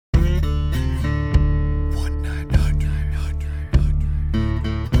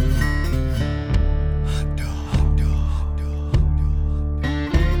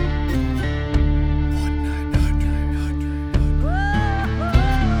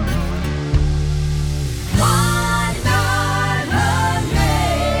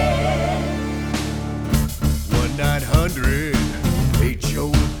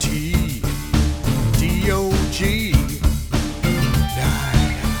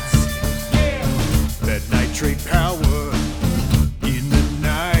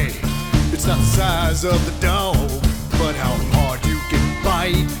claws of the dog, but how hard you can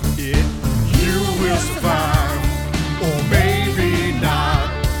bite it, you will survive, or maybe not.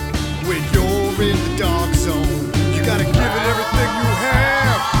 When you're in the dog zone, you gotta give it everything you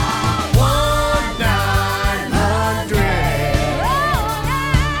have. 1-900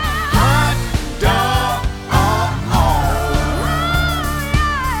 hot dog.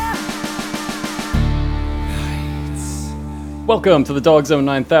 Welcome to the Dog Zone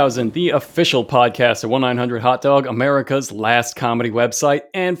 9000, the official podcast of 1-900-HOT-DOG, America's last comedy website,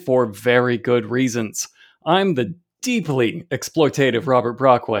 and for very good reasons. I'm the deeply exploitative Robert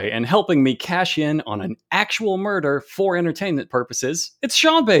Brockway, and helping me cash in on an actual murder for entertainment purposes, it's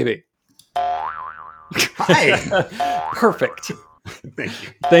Seanbaby. Hi. Perfect. Thank you.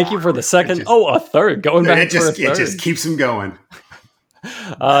 Thank you for the second. A third. Going back for a third. It just keeps him going.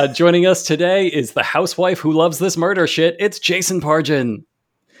 Joining us today is the housewife who loves this murder shit. It's Jason Pargin.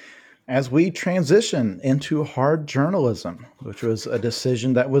 As we transition into hard journalism, which was a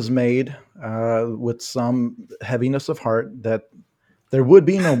decision that was made with some heaviness of heart, that there would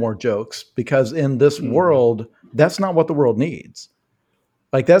be no more jokes, because in this world, that's not what the world needs.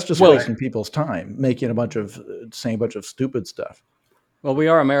 Like, that's just wasting people's time, saying a bunch of stupid stuff. Well, we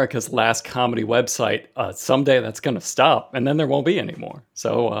are America's last comedy website. Someday that's going to stop, and then there won't be any more.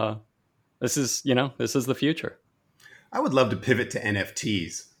 So this is the future. I would love to pivot to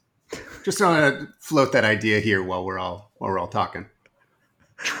NFTs. Just want to float that idea here while we're all talking.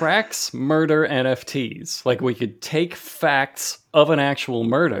 Traxx murder NFTs. Like, we could take facts of an actual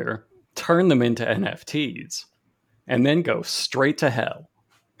murder, turn them into NFTs, and then go straight to hell.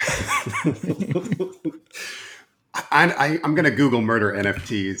 I'm going to Google murder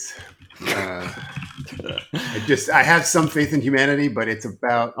NFTs. I have some faith in humanity, but it's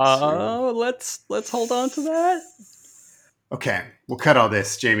about. Let's hold on to that. Okay, we'll cut all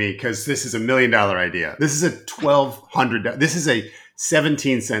this, Jamie, because this is $1 million idea. This is a $1,200. This is a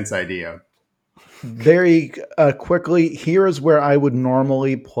 17 cents idea. Very quickly, here is where I would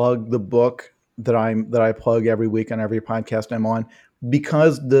normally plug the book that I plug every week on every podcast I'm on,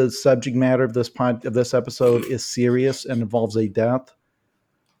 because the subject matter of this episode is serious and involves a death.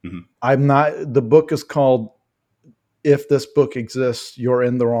 Mm-hmm. The book is called "If This Book Exists, You're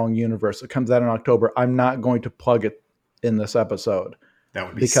in the Wrong Universe." It comes out in October. I'm not going to plug it in this episode. That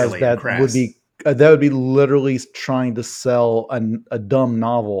would be because silly and crass. That would be literally trying to sell a dumb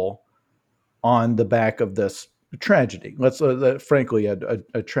novel on the back of this tragedy. Frankly,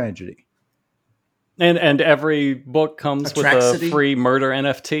 a tragedy. And every book comes with a free murder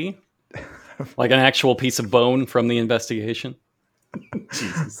NFT, like an actual piece of bone from the investigation.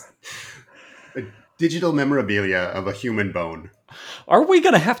 Jesus, a digital memorabilia of a human bone. Are we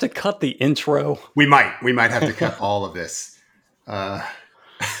going to have to cut the intro? We might have to cut all of this.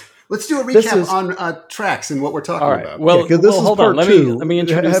 Let's do a recap on Traxx and what we're talking about. Well, hold on. Let me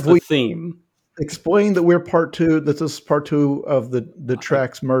introduce the theme. Explain that we're part two. This is part two of the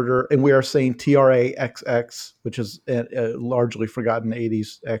Traxx murder, and we are saying TRAXX, which is a largely forgotten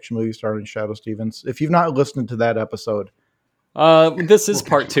 80s action movie starring Shadoe Stevens. If you've not listened to that episode, this is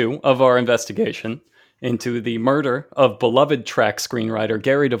part two of our investigation into the murder of beloved Traxx screenwriter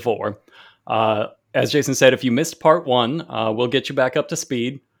Gary DeVore. As Jason said, if you missed part one, we'll get you back up to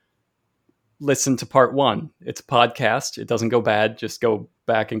speed. Listen to part one. It's a podcast. It doesn't go bad. Just go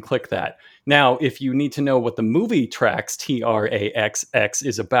back and click that. Now, if you need to know what the movie Traxx, TRAXX,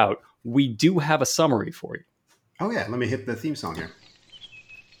 is about, we do have a summary for you. Oh, yeah. Let me hit the theme song here.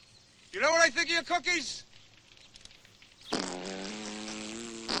 You know what I think of your cookies?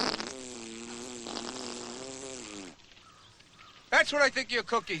 That's what I think of your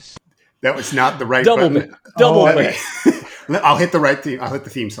cookies. That was not the right double button. I'll hit the right theme. I'll hit the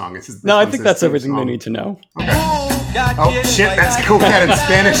theme song. I think that's everything they need to know. Okay. Oh shit! That's Cool Cat in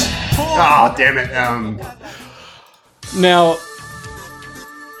Spanish. Oh damn it! Now,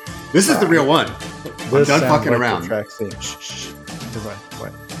 this is the real one. I'm done fucking around. Shh.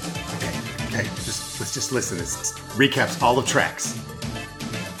 What? Okay. Let's just listen. It recaps all of Traxx.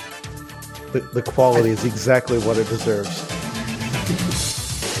 The quality is exactly what it deserves.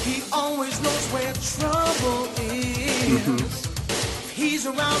 He always knows where trouble is. If he's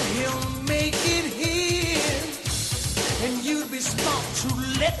around, he'll make it his. And you'd be smart to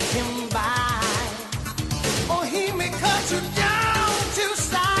let him by. Or he may cut you down to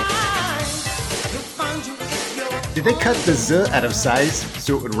size. He'll find you if you're. Did they cut the Z out of size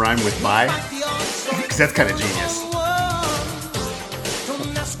so it would rhyme with by? Because that's kind of genius.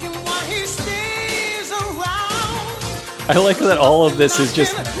 I like that all of this is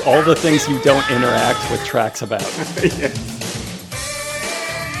just all the things you don't interact with Traxx about. Yeah.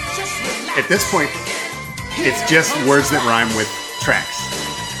 At this point, It's just words that rhyme with Traxx.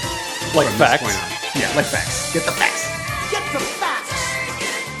 Like From this facts. point on. Yeah, like facts. Get the facts. Get the facts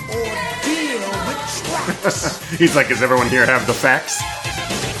or deal with Traxx. He's like, does everyone here have the facts?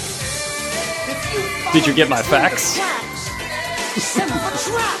 If Did you get my follow facts? the Traxx, send for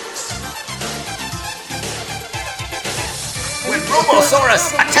Traxx. When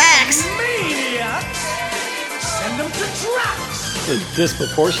Robosaurus attacks! Maniacs, send them to Traxx. The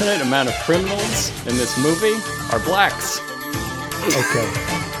disproportionate amount of criminals in this movie are blacks. Okay.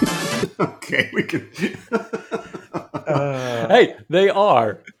 Okay, we can. Hey, they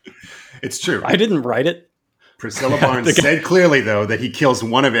are. It's true. I didn't write it. Priscilla Barnes said clearly, though, that he kills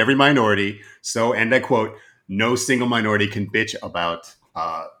one of every minority. So, and I quote, no single minority can bitch about.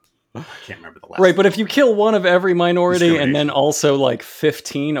 I can't remember the last. Right, but if you kill one of every minority and Discrimination. then also like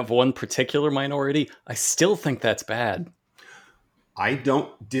 15 of one particular minority, I still think that's bad. I don't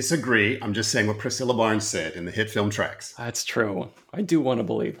disagree. I'm just saying what Priscilla Barnes said in the hit film Traxx. That's true. I do want to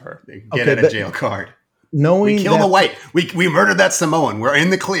believe her. Get Okay, out of but- jail card. Knowing We killed that, a white. We murdered that Samoan. We're in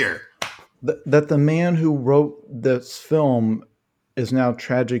the clear. that the man who wrote this film is now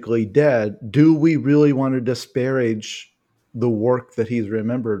tragically dead, do we really want to disparage the work that he's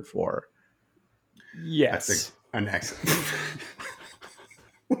remembered for? Yes. That's an excellent.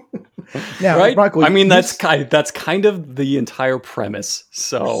 Now, Right? Brockway, I mean, you that's kind of the entire premise.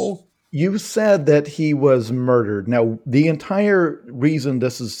 So, You said that he was murdered. Now, the entire reason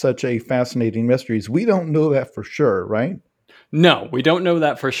this is such a fascinating mystery is we don't know that for sure, right? no, we don't know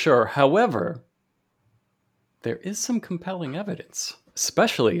that for sure. However, there is some compelling evidence,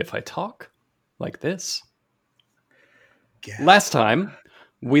 especially if I talk like this. Yeah. Last time,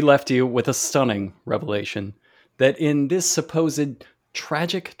 we left you with a stunning revelation that in this supposed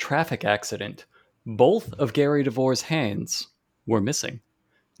tragic traffic accident, both of Gary DeVore's hands were missing.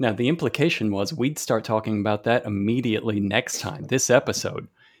 Now, the implication was we'd start talking about that immediately next time, this episode,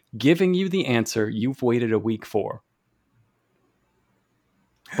 giving you the answer you've waited a week for.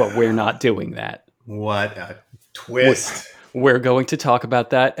 But we're not doing that. What a twist. We're going to talk about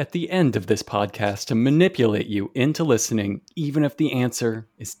that at the end of this podcast to manipulate you into listening, even if the answer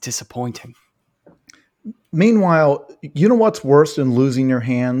is disappointing. Meanwhile, you know what's worse than losing your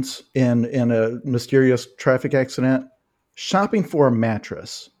hands in a mysterious traffic accident? Shopping for a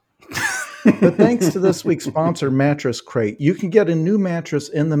mattress. But thanks to this week's sponsor, Mattress Crate, you can get a new mattress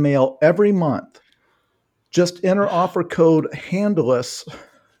in the mail every month. Just enter offer code HANDLESS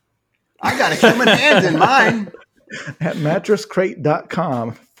I got a human hand in mine. at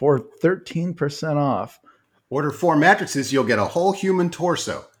mattresscrate.com for 13% off. Order 4 mattresses, you'll get a whole human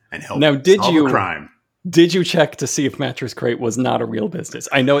torso and help Now, did solve you- a crime. Did you check to see if Mattress Crate was not a real business?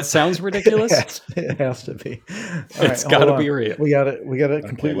 I know it sounds ridiculous. It has to be. It's hold gotta on. be real. We got to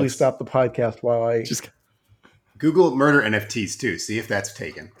completely let's- stop the podcast while I. Just Google murder NFTs too. See if that's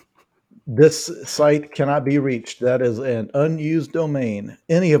taken. This site cannot be reached. That is an unused domain.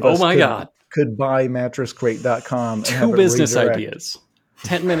 Any of us Oh my God. could buy mattresscrate.com. and have two it business redirect. ideas.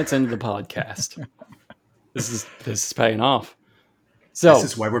 10 minutes into the podcast. This is paying off. So This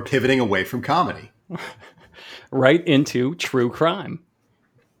is why we're pivoting away from comedy. right into true crime,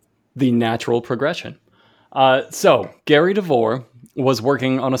 the natural progression. So Gary DeVore was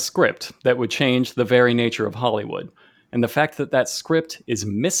working on a script that would change the very nature of Hollywood. And the fact that that script is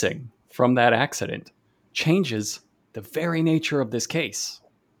missing from that accident changes the very nature of this case.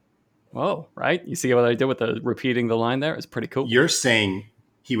 Whoa, right? You see what I did with the repeating the line there? It's pretty cool. You're saying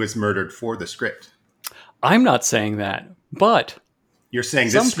he was murdered for the script. I'm not saying that, but You're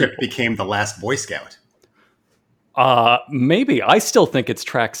saying Some this script people- became the last Boy Scout. maybe. I still think it's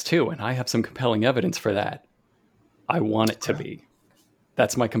Traxx too, and I have some compelling evidence for that. I want it to be.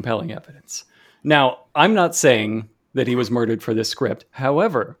 That's my compelling evidence. Now, I'm not saying that he was murdered for this script.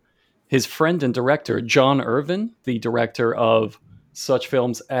 However, his friend and director, John Irvin, the director of such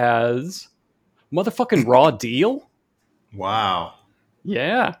films as motherfucking Raw Deal. Wow.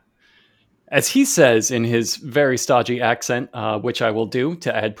 Yeah. As he says in his very stodgy accent, which I will do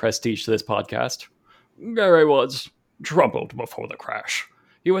to add prestige to this podcast, Gary was troubled before the crash.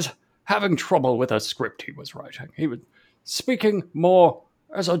 He was having trouble with a script he was writing. He was speaking more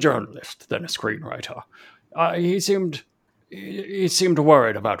as a journalist than a screenwriter. He seemed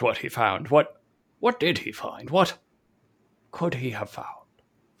worried about what he found. What did he find? What could he have found?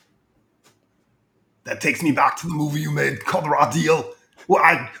 That takes me back to the movie you made called Raw Deal, where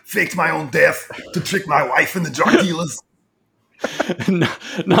I faked my own death to trick my wife and the drug dealers.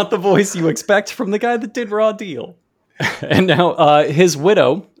 Not the voice you expect from the guy that did Raw Deal. And now his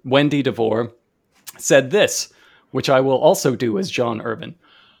widow, Wendy DeVore, said this, which I will also do as John Irvin.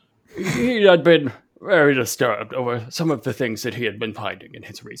 He had been very disturbed over some of the things that he had been finding in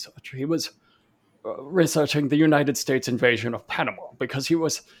his research. He was researching the United States invasion of Panama because he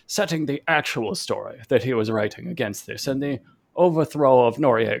was setting the actual story that he was writing against this and the overthrow of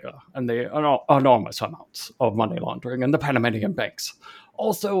Noriega and the enormous amounts of money laundering in the Panamanian banks.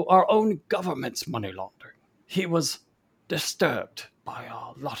 Also, our own government's money laundering. He was disturbed by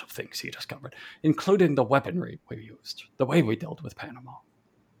a lot of things he discovered, including the weaponry we used, the way we dealt with Panama,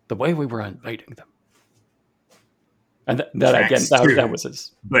 the way we were invading them. And that was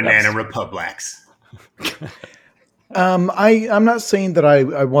his Banana Republics. I'm not saying that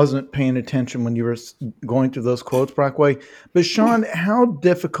I wasn't paying attention when you were going through those quotes, Brockway, but Sean, how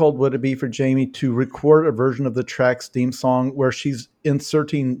difficult would it be for Jamie to record a version of the Traxx theme song where she's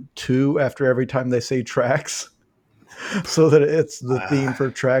inserting 2 after every time they say Traxx, so that it's the theme for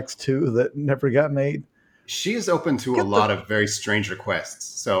Traxx 2 that never got made? She is open to a lot of very strange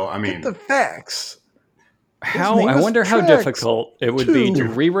requests. So, I mean, get the facts. I wonder how difficult it would be to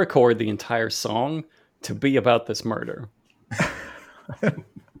re-record the entire song to be about this murder.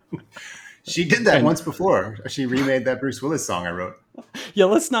 She did that once before. She remade that Bruce Willis song I wrote. Yeah,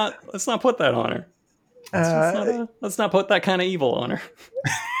 let's not put that on her. Let's not put that kind of evil on her.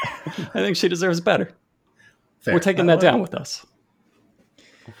 I think she deserves better. Fair. We're taking that down with us.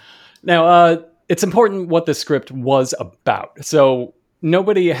 Now, it's important what the script was about. So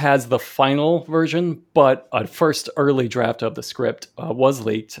nobody has the final version, but a first early draft of the script was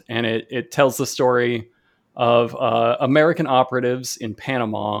leaked, and it tells the story of American operatives in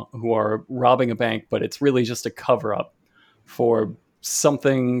Panama who are robbing a bank, but it's really just a cover-up for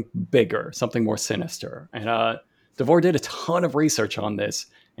something bigger, something more sinister. And DeVore did a ton of research on this,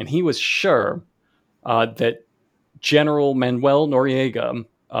 and he was sure that General Manuel Noriega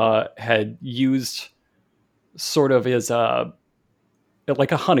had used sort of his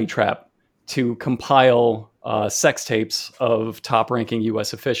like a honey trap to compile sex tapes of top-ranking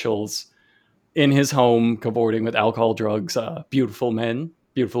U.S. officials in his home, cavorting with alcohol, drugs, beautiful men,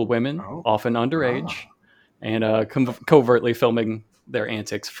 beautiful women, often underage, and covertly filming their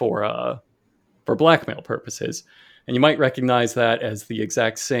antics for blackmail purposes. And you might recognize that as the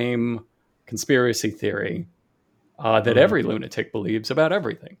exact same conspiracy theory that every lunatic believes about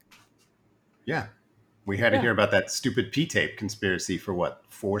everything. Yeah. We had to hear about that stupid P-tape conspiracy for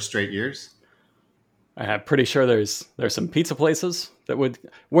 4 straight years? I'm pretty sure there's some pizza places that would...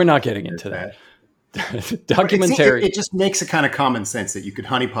 We're not getting into that. Documentary. It just makes a kind of common sense that you could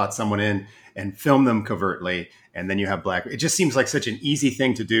honeypot someone in and film them covertly, and then you have black... It just seems like such an easy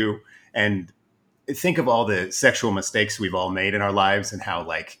thing to do. And think of all the sexual mistakes we've all made in our lives and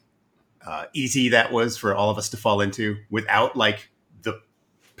how easy that was for all of us to fall into without the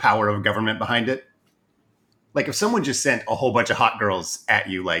power of government behind it. Like, if someone just sent a whole bunch of hot girls at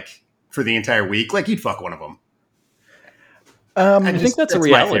you, for the entire week, you'd fuck one of them. I think that's a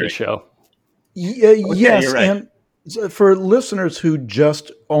reality show. Yes, you're right. And for listeners who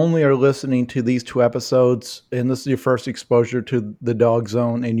just only are listening to these 2 episodes, and this is your first exposure to the Dogg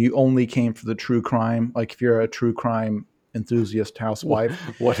Zzone, and you only came for the true crime, like if you're a true crime enthusiast housewife.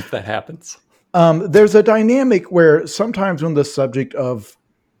 What if that happens? There's a dynamic where sometimes when the subject of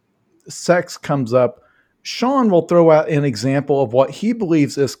sex comes up, Sean will throw out an example of what he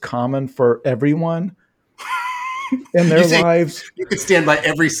believes is common for everyone in their lives. You could stand by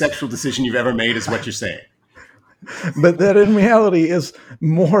every sexual decision you've ever made is what you're saying. But that in reality is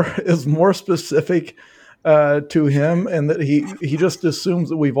more specific to him, and that he just assumes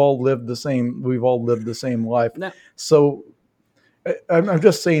that we've all lived the same life. No. So I'm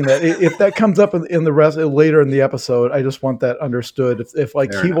just saying that if that comes up in the rest later in the episode, I just want that understood. If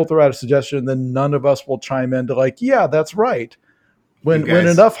he will throw out a suggestion, then none of us will chime in to yeah, that's right. When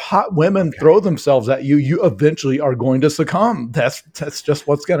enough hot women throw themselves at you, you eventually are going to succumb. That's just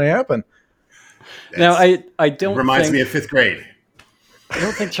what's going to happen. Now, I don't. Reminds me of 5th grade. I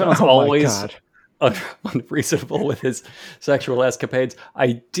don't think Sean's always unreasonable with his sexual escapades.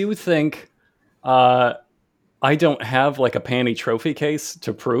 I do think. I don't have a panty trophy case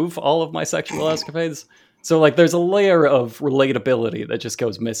to prove all of my sexual escapades. So there's a layer of relatability that just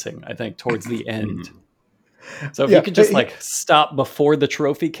goes missing, I think, towards the end. So if you could just stop before the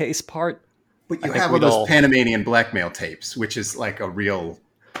trophy case part. But you have all those Panamanian blackmail tapes, which is a real...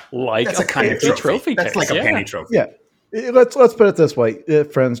 that's a kind of trophy. That's a panty trophy. Yeah. Let's put it this way,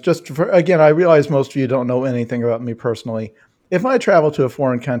 friends. Just again, I realize most of you don't know anything about me personally. If I travel to a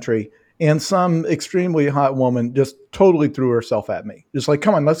foreign country and some extremely hot woman just totally threw herself at me, just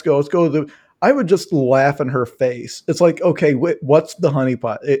come on, let's go. I would just laugh in her face. It's okay, what's the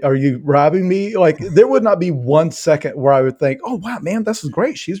honeypot? Are you robbing me? There would not be 1 second where I would think, oh, wow, man, this is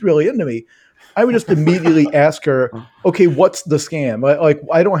great. She's really into me. I would just immediately ask her, okay, what's the scam? Like,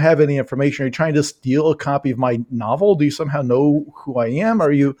 I don't have any information. Are you trying to steal a copy of my novel? Do you somehow know who I am?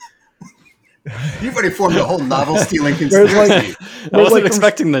 Are you? You've already formed a whole novel stealing Whereas, conspiracy. I wasn't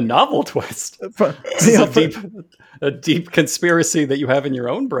expecting the novel twist. This is Yeah, a deep conspiracy that you have in your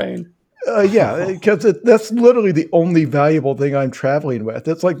own brain. yeah, because that's literally the only valuable thing I'm traveling with.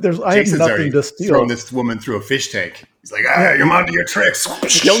 It's like I have Jason's nothing already to steal. thrown this woman through a fish tank. He's like, I'm onto your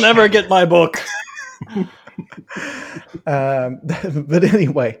tricks. You'll never get my book. But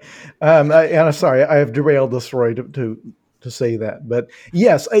anyway, I'm sorry, I have derailed the story to say that. But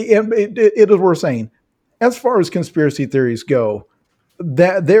yes, it is worth saying. As far as conspiracy theories go,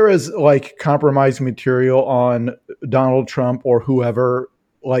 that there is like compromised material on Donald Trump or whoever,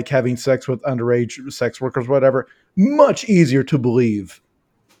 like having sex with underage sex workers, whatever, much easier to believe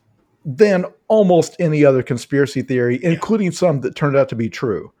than almost any other conspiracy theory, including some that turned out to be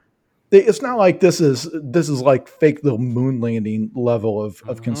true. It's not like this is like fake the moon landing level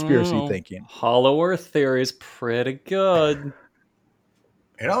of conspiracy thinking. Hollow Earth theory is pretty good.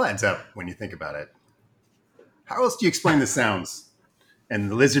 It all adds up when you think about it. How else do you explain the sounds? And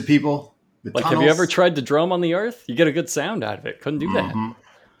the lizard people? Like, have you ever tried to drum on the Earth? You get a good sound out of it. Couldn't do that.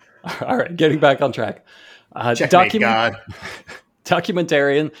 All right, getting back on track. Checkmate, God.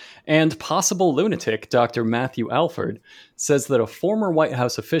 Documentarian and possible lunatic Dr. Matthew Alford says that a former White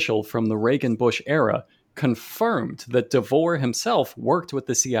House official from the Reagan-Bush era confirmed that DeVore himself worked with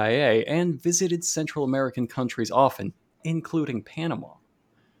the CIA and visited Central American countries often, including Panama.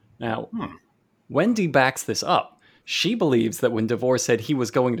 Now, Wendy backs this up. She believes that when DeVore said he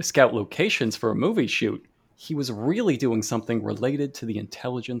was going to scout locations for a movie shoot, he was really doing something related to the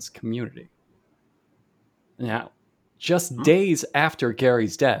intelligence community. Now, just days after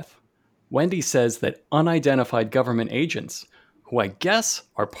Gary's death, Wendy says that unidentified government agents, who I guess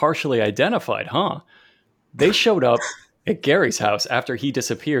are partially identified, they showed up at Gary's house after he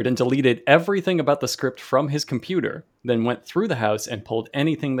disappeared and deleted everything about the script from his computer, then went through the house and pulled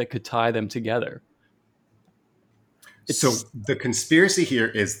anything that could tie them together. So the conspiracy here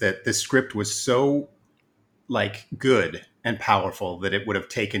is that the script was so good and powerful that it would have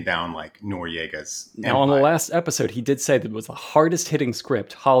taken down like Noriega's empire. Now, on the last episode, he did say that it was the hardest hitting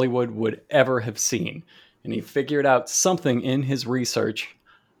script Hollywood would ever have seen. And he figured out something in his research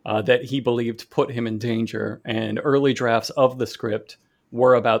that he believed put him in danger. And early drafts of the script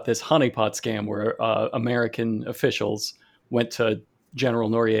were about this honeypot scam where American officials went to General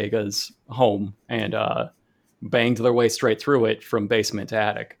Noriega's home and banged their way straight through it from basement to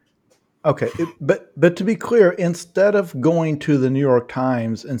attic. Okay, but to be clear, instead of going to the New York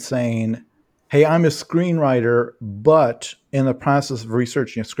Times and saying, hey, I'm a screenwriter, but in the process of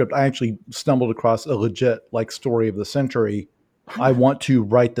researching a script, I actually stumbled across a legit story of the century. I want to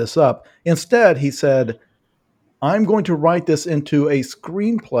write this up. Instead, he said, I'm going to write this into a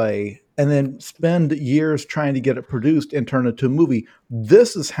screenplay and then spend years trying to get it produced and turn it to a movie.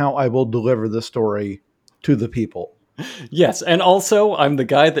 This is how I will deliver the story to the people. Yes, and also I'm the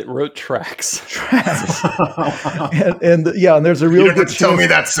guy that wrote Traxx. and there's a real you don't good have to tell chance. me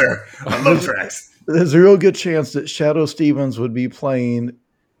that, sir. I love Traxx. There's a real good chance that Shadow Stevens would be playing.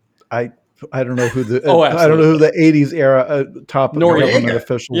 I don't know who the I don't know who the 80s era top government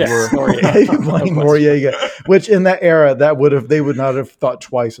officials were. Noriega. Playing Noriega, which in that era they would not have thought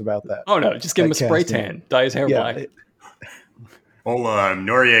twice about that. Oh no, just give him a spray tan, dye his hair black.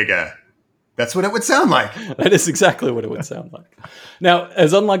 Noriega. That's what it would sound like. That is exactly what it would sound like. Now,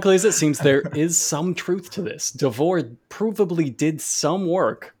 as unlikely as it seems, there is some truth to this. DeVore provably did some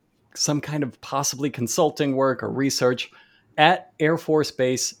work, some kind of possibly consulting work or research at Air Force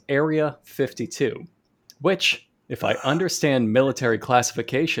Base Area 52, which, if I understand military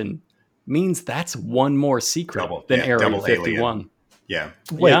classification, means that's one more secret than Area 51. Alien. Yeah.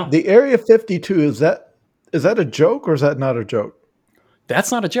 Wait, the Area 52, is that a joke or is that not a joke?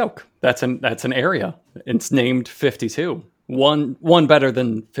 That's not a joke. That's an area. It's named 52. One better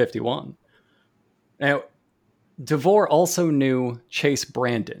than 51. Now, DeVore also knew Chase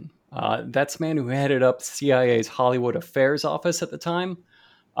Brandon. That's the man who headed up CIA's Hollywood Affairs Office at the time.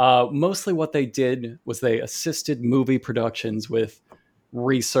 Mostly what they did was they assisted movie productions with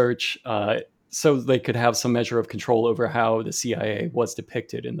research so they could have some measure of control over how the CIA was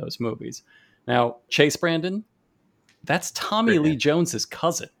depicted in those movies. Now, Chase Brandon, that's Tommy Lee Jones's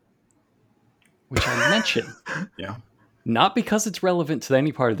cousin, which I mentioned. Yeah. Not because it's relevant to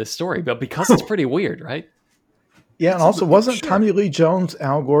any part of this story, but because it's pretty weird, right? Yeah, and also, wasn't Tommy Lee Jones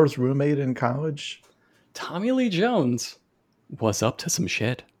Al Gore's roommate in college? Tommy Lee Jones was up to some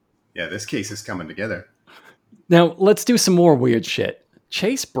shit. Yeah, this case is coming together. Now, let's do some more weird shit.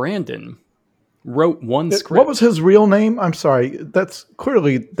 Chase Brandon wrote one script. What was his real name? I'm sorry. That's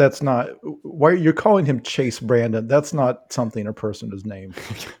not. Why you're calling him Chase Brandon? That's not something a person is named.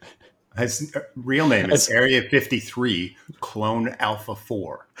 His real name is Area 53 Clone Alpha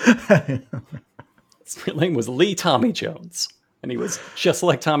 4. His real name was Lee Tommy Jones, and he was just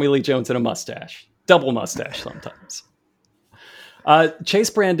like Tommy Lee Jones in a mustache, double mustache sometimes. Chase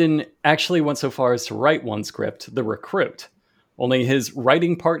Brandon actually went so far as to write one script, The Recruit. Only his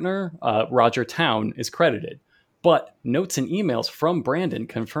writing partner, Roger Town, is credited. But notes and emails from Brandon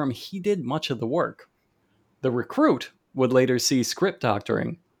confirm he did much of the work. The Recruit would later see script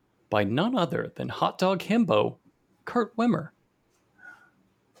doctoring by none other than hot dog himbo Kurt Wimmer.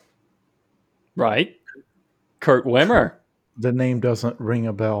 Right? Kurt Wimmer. The name doesn't ring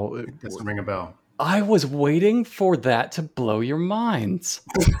a bell. It doesn't ring a bell. I was waiting for that to blow your minds.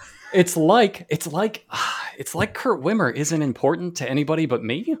 It's like Kurt Wimmer isn't important to anybody but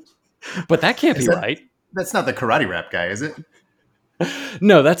me. But that can't be right. That's not the karate rap guy, is it?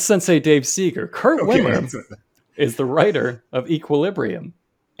 No, that's Sensei Dave Seeger. Kurt Wimmer is the writer of Equilibrium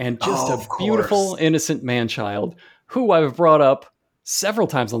and just a beautiful, innocent man-child who I've brought up several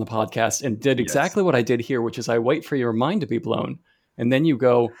times on the podcast and did exactly what I did here, which is I wait for your mind to be blown. And then you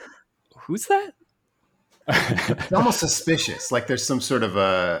go, who's that? It's almost suspicious. Like there's some sort of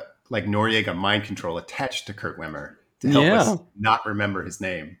a like Noriega mind control attached to Kurt Wimmer to help us not remember his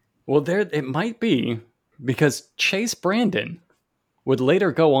name. Well, there it might be, because Chase Brandon would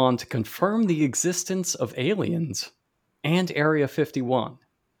later go on to confirm the existence of aliens and Area 51.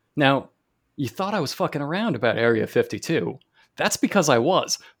 Now, you thought I was fucking around about Area 52. That's because I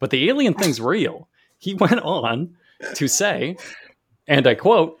was, but the alien thing's real. He went on to say, and I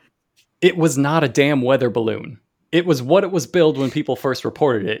quote, "It was not a damn weather balloon. It was what it was billed when people first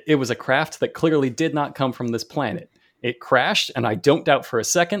reported it. It was a craft that clearly did not come from this planet. It crashed, and I don't doubt for a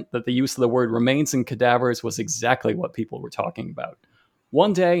second that the use of the word remains and cadavers was exactly what people were talking about.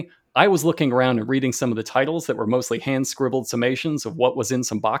 One day, I was looking around and reading some of the titles that were mostly hand-scribbled summations of what was in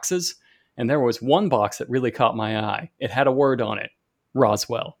some boxes, and there was one box that really caught my eye. It had a word on it,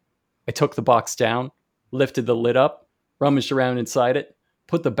 Roswell. I took the box down, lifted the lid up, rummaged around inside it,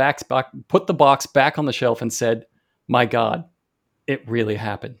 put the box back on the shelf and said, 'My God, it really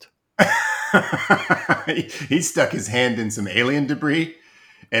happened.'" He stuck his hand in some alien debris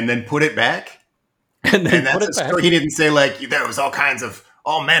and then put it back. And that's a story. He didn't say like there was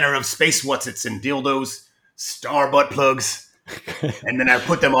all manner of space whatsits and dildos, star butt plugs, and then I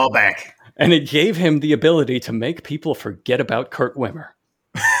put them all back. And it gave him the ability to make people forget about Kurt Wimmer.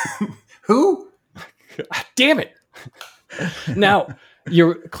 Who? Damn it. Now,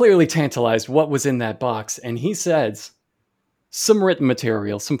 you're clearly tantalized what was in that box. And he says, some written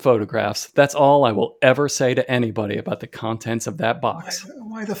material, some photographs. That's all I will ever say to anybody about the contents of that box.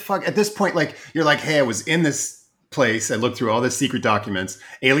 Why the fuck? At this point, like, you're like, hey, I was in this place. I looked through all the secret documents.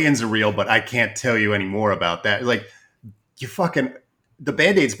 Aliens are real, but I can't tell you any more about that. Like, the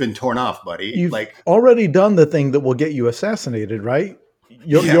Band-Aid's been torn off, buddy. You've already done the thing that will get you assassinated, right?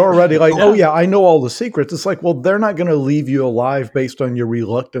 You're already like, oh yeah, I know all the secrets. It's like, well, they're not going to leave you alive based on your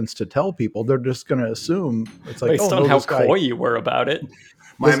reluctance to tell people. They're just going to assume it's like, based on how coy you were about it.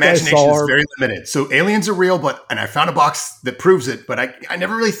 My imagination is very limited. So aliens are real, and I found a box that proves it, but I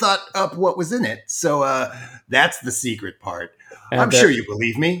never really thought up what was in it. So that's the secret part. And I'm sure you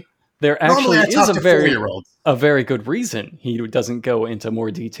believe me. There actually is a very good reason he doesn't go into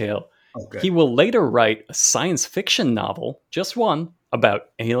more detail. Okay. He will later write a science fiction novel, just one, about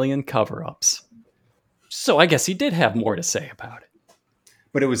alien cover-ups. So I guess he did have more to say about it.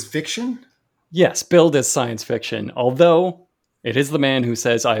 But it was fiction? Yes, billed as science fiction, although it is the man who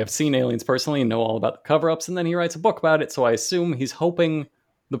says, I have seen aliens personally and know all about the cover-ups, and then he writes a book about it, so I assume he's hoping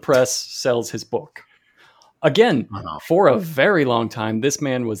the press sells his book. Again, for a very long time, this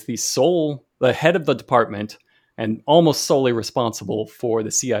man was the head of the department and almost solely responsible for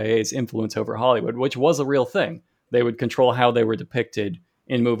the CIA's influence over Hollywood, which was a real thing. They would control how they were depicted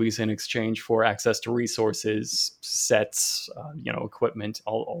in movies in exchange for access to resources, sets, equipment,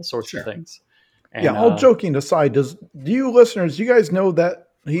 all sorts of things. And, all joking aside, do you listeners, you guys know that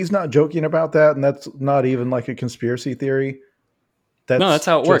he's not joking about that, and that's not even like a conspiracy theory? That's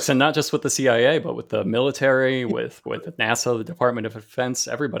how it works, and not just with the CIA, but with the military, with NASA, the Department of Defense.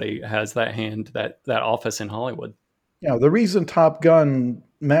 Everybody has that office in Hollywood. Yeah, the reason Top Gun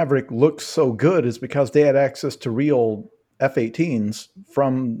Maverick looks so good is because they had access to real F-18s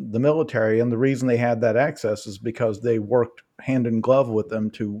from the military, and the reason they had that access is because they worked hand in glove with them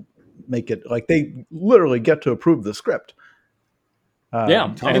to make it like they literally get to approve the script.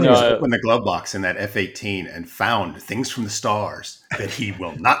 Tommy was opened the glove box in that F-18 and found things from the stars that he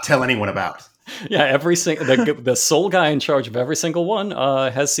will not tell anyone about. Yeah, the sole guy in charge of every single one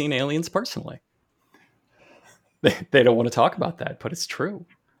has seen aliens personally. They don't want to talk about that, but it's true.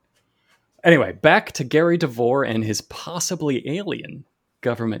 Anyway, back to Gary DeVore and his possibly alien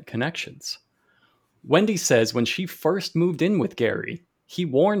government connections. Wendy says when she first moved in with Gary, he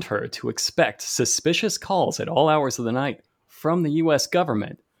warned her to expect suspicious calls at all hours of the night from the US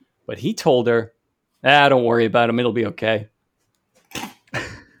government, but he told her, don't worry about them, it'll be okay.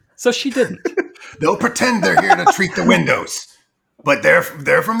 So she didn't. They'll pretend they're here to treat the windows, but they're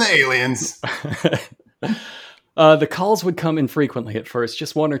from the aliens. The calls would come infrequently at first,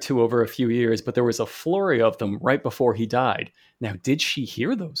 just one or two over a few years, but there was a flurry of them right before he died. Now, did she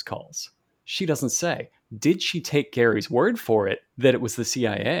hear those calls? She doesn't say. Did she take Gary's word for it that it was the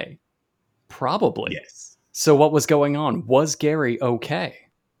CIA? Probably. Yes. So what was going on? Was Gary okay?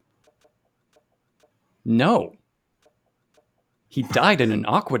 No. He died in an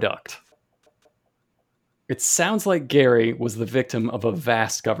aqueduct. It sounds like Gary was the victim of a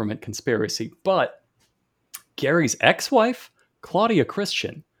vast government conspiracy, but Gary's ex-wife, Claudia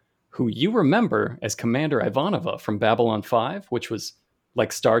Christian, who you remember as Commander Ivanova from Babylon 5, which was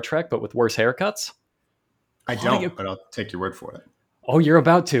like Star Trek, but with worse haircuts. I don't, but I'll take your word for it. Oh, you're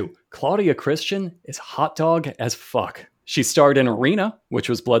about to. Claudia Christian is hot dog as fuck. She starred in Arena, which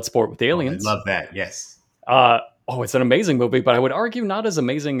was Bloodsport with aliens. I love that, yes. It's an amazing movie, but I would argue not as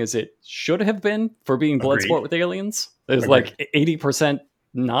amazing as it should have been for being Bloodsport with aliens. There's like 80%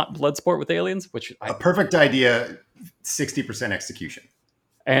 not Bloodsport with aliens, which a perfect idea, 60% execution.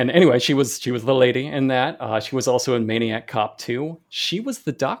 And anyway, she was the lady in that. She was also in Maniac Cop 2. She was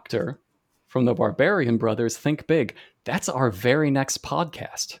the doctor from the Barbarian Brothers Think Big. That's our very next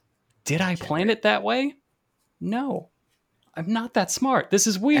podcast. Did I plan it that way? No. I'm not that smart. This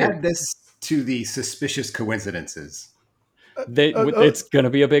is weird. Add this to the suspicious coincidences. It's going to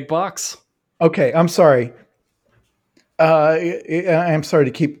be a big box. Okay, I'm sorry. I'm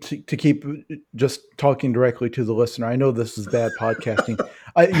sorry to keep just talking directly to the listener. I know this is bad podcasting.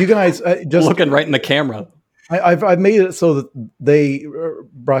 You guys just looking right in the camera. I've made it so that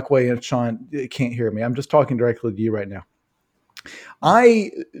Brockway and Sean can't hear me. I'm just talking directly to you right now.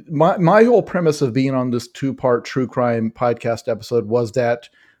 My whole premise of being on this 2-part true crime podcast episode was that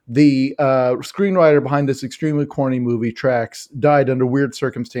the screenwriter behind this extremely corny movie, Traxx, died under weird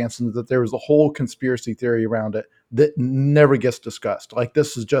circumstances, and that there was a whole conspiracy theory around it that never gets discussed. Like,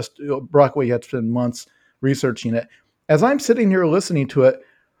 this is just, Brockway had to spend months researching it. As I'm sitting here listening to it,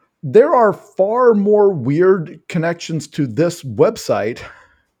 there are far more weird connections to this website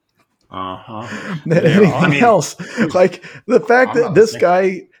than anything else. Like, the fact that this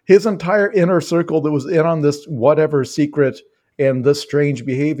guy, his entire inner circle that was in on this whatever secret and this strange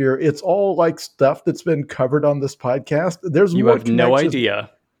behavior, it's all like stuff that's been covered on this podcast. You have no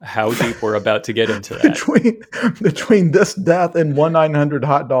idea how deep we're about to get into that. between this death and 1-900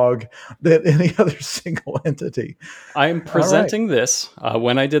 hot dog than any other single entity. I am presenting this,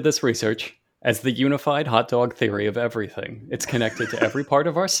 when I did this research, as the unified hot dog theory of everything. It's connected to every part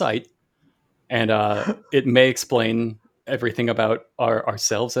of our site, and it may explain everything about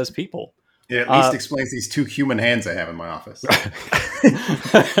ourselves as people. It at least explains these 2 human hands I have in my office.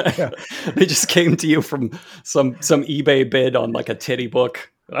 They just came to you from some eBay bid on like a titty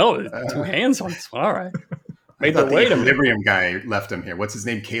book. Oh, 2 hands on. All right. Made their way to me. The equilibrium guy left him here. What's his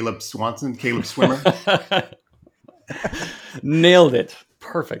name? Caleb Swanson? Caleb Swimmer? Nailed it.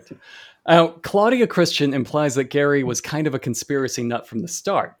 Perfect. Claudia Christian implies that Gary was kind of a conspiracy nut from the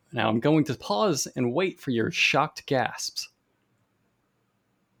start. Now I'm going to pause and wait for your shocked gasps.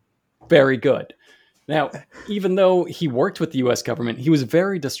 Very good. Now, even though he worked with the U.S. government, he was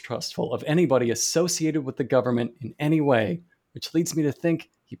very distrustful of anybody associated with the government in any way, which leads me to think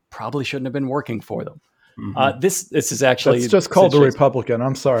he probably shouldn't have been working for them. Mm-hmm. This is actually... It's just called a Republican.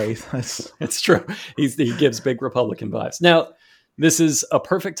 I'm sorry. It's true. He gives big Republican vibes. Now, this is a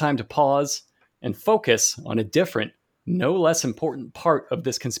perfect time to pause and focus on a different, no less important part of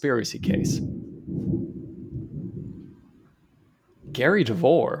this conspiracy case. Gary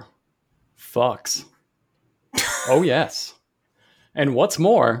DeVore fucks. Oh, yes. And what's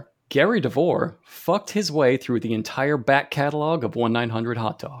more, Gary DeVore fucked his way through the entire back catalog of 1-900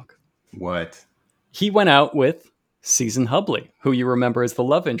 Hot Dog. What? He went out with Susan Hubley, who you remember as the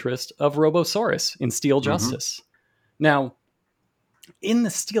love interest of Robosaurus in Steel Justice. Now, in the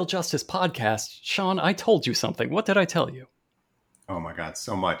Steel Justice podcast, Sean, I told you something. What did I tell you? Oh my God,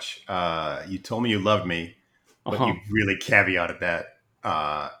 so much. You told me you loved me, but you really caveated that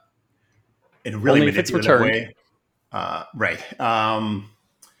in a really only if it's returned. way. Right.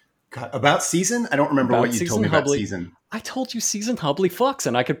 God, about Season? I don't remember About what you Season told me about Hubley. Season. I told you Season Hubley fucks,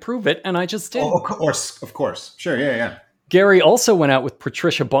 and I could prove it, and I just did. Oh, of course. Sure, yeah. Gary also went out with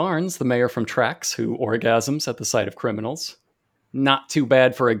Patricia Barnes, the mayor from Traxx, who orgasms at the sight of criminals. Not too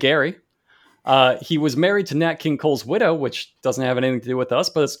bad for a Gary. He was married to Nat King Cole's widow, which doesn't have anything to do with us,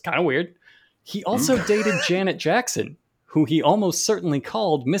 but it's kind of weird. He also dated Janet Jackson, who he almost certainly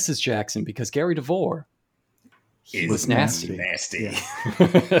called Mrs. Jackson because Gary DeVore was nasty. Nasty.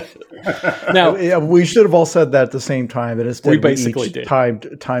 Now, Yeah, we should have all said that at the same time, and instead We basically each did.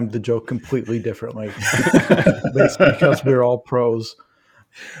 timed the joke completely differently, basically because we're all pros.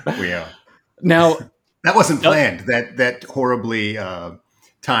 Yeah. now, That wasn't planned. That horribly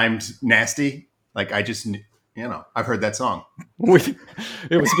timed nasty. Like I just, I've heard that song.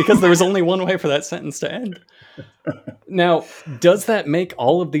 it was because there was only one way for that sentence to end. Now, does that make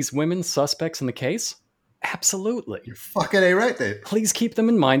all of these women suspects in the case? Absolutely. You're fucking A right there. Please keep them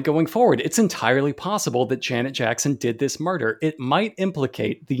in mind going forward. It's entirely possible that Janet Jackson did this murder. It might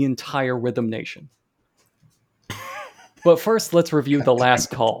implicate the entire Rhythm Nation. But first, let's review the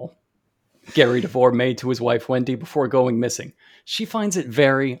last call Gary DeVore made to his wife Wendy before going missing. She finds it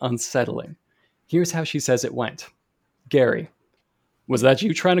very unsettling. Here's how she says it went. Gary, was that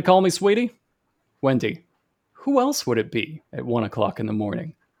you trying to call me, sweetie? Wendy, who else would it be at 1 o'clock in the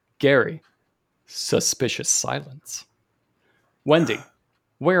morning? Gary, suspicious silence. Wendy,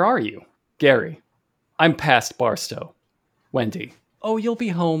 where are you? Gary, I'm past Barstow. Wendy, oh, you'll be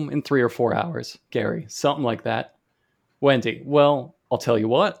home in 3 or 4 hours. Gary, something like that. Wendy, well, I'll tell you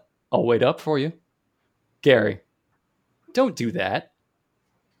what, I'll wait up for you. Gary, don't do that.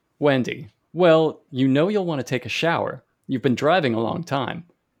 Wendy, well, you know you'll want to take a shower. You've been driving a long time.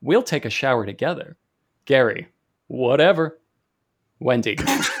 We'll take a shower together. Gary, whatever. Wendy,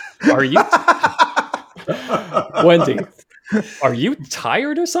 are you... Wendy, are you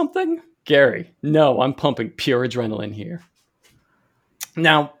tired or something? Gary, no, I'm pumping pure adrenaline here.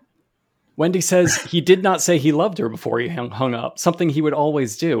 Now, Wendy says he did not say he loved her before he hung up, something he would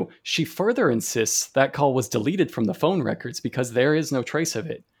always do. She further insists that call was deleted from the phone records because there is no trace of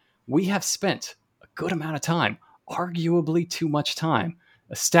it. We have spent a good amount of time, arguably too much time,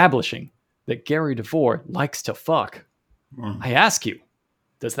 establishing that Gary DeVore likes to fuck. I ask you,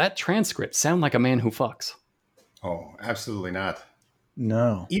 does that transcript sound like a man who fucks? Oh, absolutely not.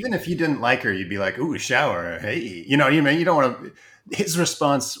 No. Even if you didn't like her, you'd be like, ooh, shower. Hey, you know what I mean? You don't want to... His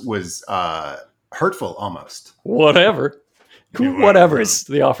response was hurtful almost. Whatever. Yeah, Whatever is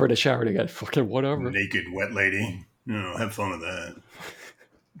the offer to shower together. Fucking whatever. Naked wet lady. Have fun with that.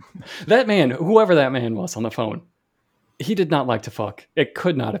 That man, whoever that man was on the phone, he did not like to fuck. It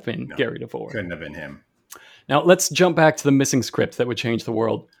could not have been Gary DeVore. Couldn't have been him. Now, let's jump back to the missing script that would change the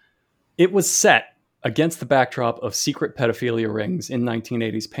world. It was set against the backdrop of secret pedophilia rings in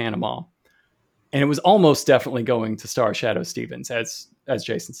 1980s Panama. And it was almost definitely going to star Shadoe Stevens, as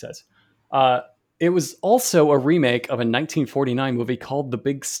Jason says. It was also a remake of a 1949 movie called The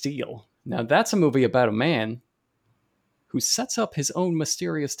Big Steal. Now, that's a movie about a man who sets up his own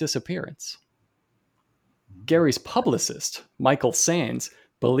mysterious disappearance. Gary's publicist, Michael Sands,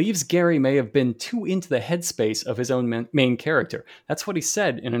 believes Gary may have been too into the headspace of his own main character. That's what he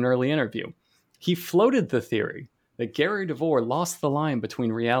said in an early interview. He floated the theory that Gary DeVore lost the line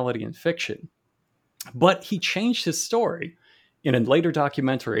between reality and fiction. But he changed his story in a later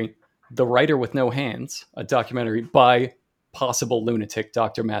documentary, The Writer with No Hands, a documentary by possible lunatic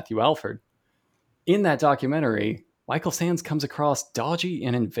Dr. Matthew Alford. In that documentary, Michael Sands comes across dodgy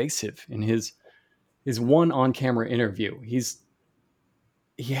and invasive in his one on-camera interview.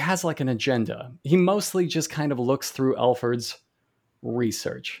 He has like an agenda. He mostly just kind of looks through Alford's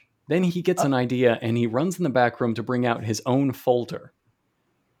research. Then he gets an idea and he runs in the back room to bring out his own folder.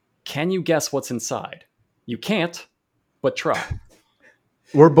 Can you guess what's inside? You can't, but try.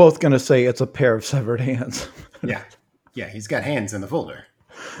 We're both going to say it's a pair of severed hands. Yeah. Yeah, he's got hands in the folder.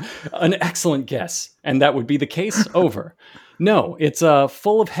 An excellent guess. And that would be the case over. No, it's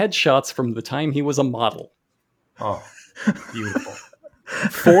full of headshots from the time he was a model. Oh, beautiful.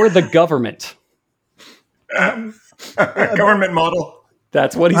 For the government. Government model.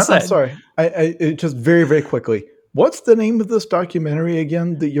 That's what he said. I'm sorry. I just very, very quickly. What's the name of this documentary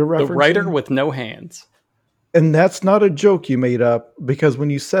again that you're referencing? The Writer with No Hands. And that's not a joke you made up, because when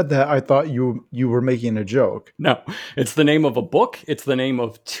you said that, I thought you were making a joke. No, it's the name of a book. It's the name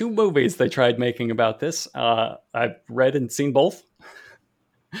of 2 movies they tried making about this. I've read and seen both.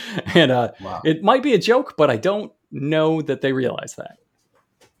 And Wow. It might be a joke, but I don't know that they realize that.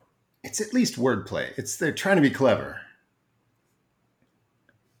 It's at least wordplay. They're trying to be clever.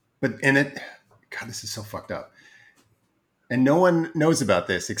 But God, this is so fucked up. And no one knows about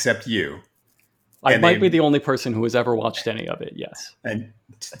this except you. I And might be the only person who has ever watched any of it. Yes. And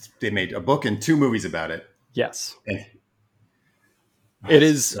they made a book and 2 movies about it. Yes. And It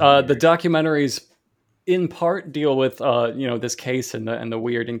is so the weird. documentaries in part deal with this case and the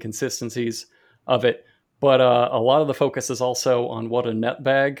weird inconsistencies of it, but a lot of the focus is also on what a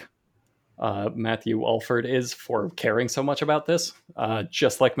nutbag Matthew Alford is for caring so much about this.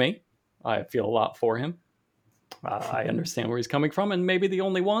 Just like me, I feel a lot for him. I understand where he's coming from, and maybe the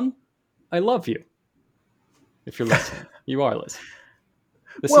only one. I love you. If you're listening, you are listening.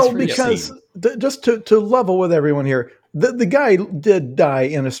 This is Well, for you. because just to level with everyone here, the guy did die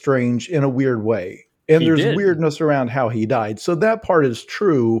in a weird way. And He there's did. weirdness around how he died. So that part is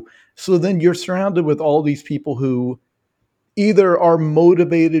true. So then you're surrounded with all these people who either are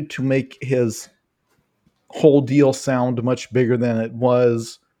motivated to make his whole deal sound much bigger than it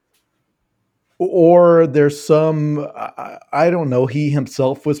was, or there's some, I don't know, he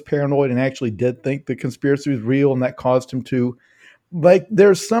himself was paranoid and actually did think the conspiracy was real, and that caused him to, like,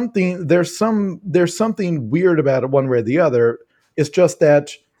 there's something weird about it one way or the other. It's just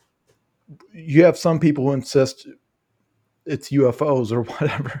that you have some people who insist it's UFOs or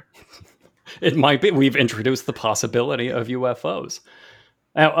whatever. It might be. We've introduced the possibility of UFOs.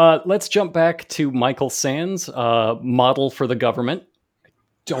 Now, let's jump back to Michael Sands, model for the government.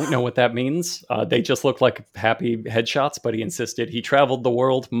 Don't know what that means. They just look like happy headshots, but he insisted he traveled the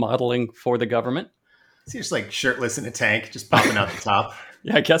world modeling for the government. Is he just like shirtless in a tank, just popping out the top?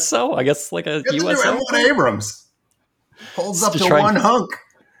 Yeah, I guess so. I guess like a Got the new USO M1 Abrams. Holds up To to try- one hunk.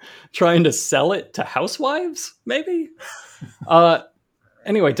 trying to sell it to housewives, maybe?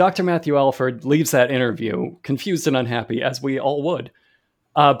 Anyway, Dr. Matthew Alford leaves that interview confused and unhappy, as we all would.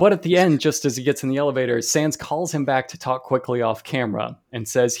 But at the end, just as he gets in the elevator, Sands calls him back to talk quickly off camera and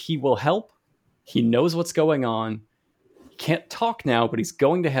says he will help. He knows what's going on. He can't talk now, but he's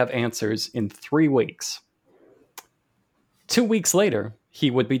going to have answers in 3 weeks. 2 weeks later, he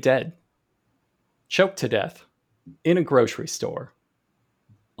would be dead. Choked to death in a grocery store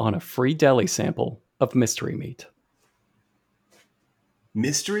on a free deli sample of mystery meat.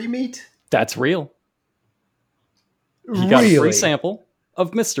 Mystery meat? That's real. He got a free Really? sample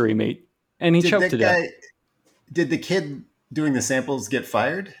of mystery meat, and he choked to death. Did the kid doing the samples get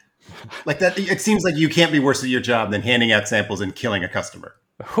fired? Like that, it seems like you can't be worse at your job than handing out samples and killing a customer.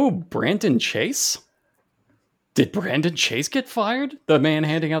 Who? Brandon Chase? Did Brandon Chase get fired? The man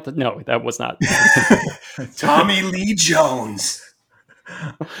handing out the... No, that was not. Tommy Lee Jones.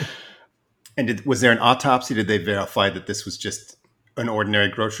 And was there an autopsy? Did they verify that this was just an ordinary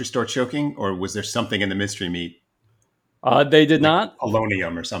grocery store choking, or was there something in the mystery meat, They did not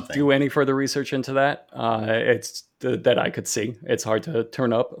polonium or something? do any further research into that. It's that I could see. It's hard to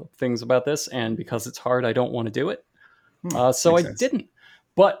turn up things about this, and because it's hard, I don't want to do it. So I makes sense. didn't.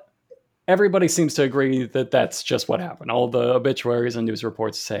 But everybody seems to agree that that's just what happened. All the obituaries and news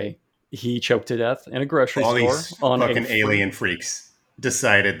reports say he choked to death in a grocery All store these on fucking a alien freaks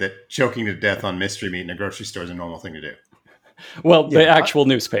decided that choking to death on mystery meat in a grocery store is a normal thing to do. Well, the actual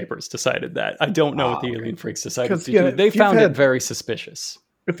newspapers decided that. I don't know what the okay. alien freaks decided 'Cause, to yeah, do. They if you've found it had- very suspicious.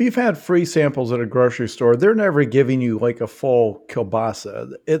 If you've had free samples at a grocery store, they're never giving you like a full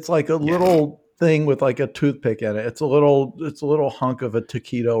kielbasa. It's like a little thing with like a toothpick in it. It's a little hunk of a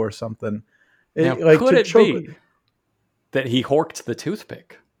taquito or something. Now, Like, could to it choke- be that he horked the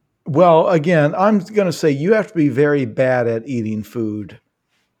toothpick? Well, again, I'm going to say you have to be very bad at eating food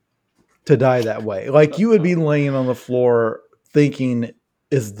to die that way. Like, you would be laying on the floor thinking,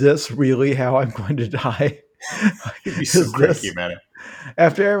 is this really how I'm going to die? You'd be so Is cranky this- about it.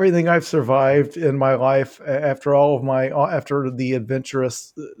 After everything I've survived in my life, after the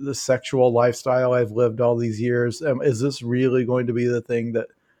adventurous, the sexual lifestyle I've lived all these years, is this really going to be the thing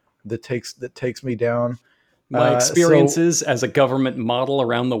that takes me down? My experiences as a government model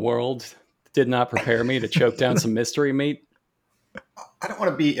around the world did not prepare me to choke down some mystery meat. I don't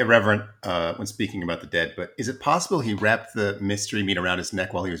want to be irreverent when speaking about the dead, but is it possible he wrapped the mystery meat around his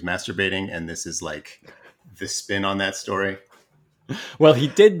neck while he was masturbating, and this is like the spin on that story? Well, he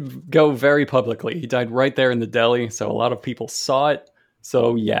did go very publicly. He died right there in the deli, so a lot of people saw it.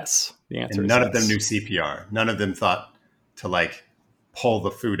 So yes, the answer And is none yes. of them knew CPR. None of them thought to like pull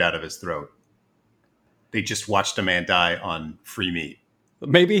the food out of his throat. They just watched a man die on free meat.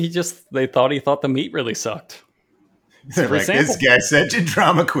 Maybe they thought he thought the meat really sucked. They're free like, sample. this guy's such a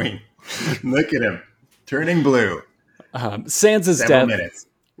drama queen. Look at him turning blue. Sands' Several death minutes.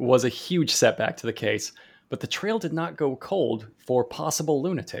 was a huge setback to the case, but the trail did not go cold for possible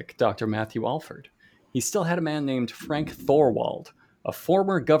lunatic Dr. Matthew Alford. He still had a man named Frank Thorwald, a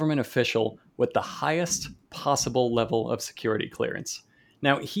former government official with the highest possible level of security clearance.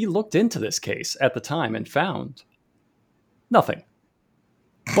 Now, he looked into this case at the time and found nothing.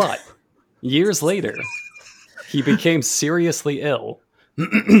 But years later, he became seriously ill.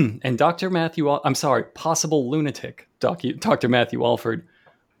 And possible lunatic, Dr. Matthew Alford,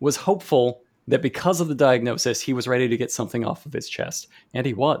 was hopeful that because of the diagnosis, he was ready to get something off of his chest. And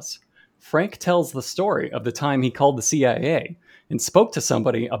he was. Frank tells the story of the time he called the CIA and spoke to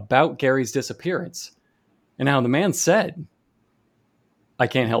somebody about Gary's disappearance. And how the man said, "I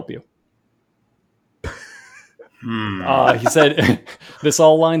can't help you." He said, "This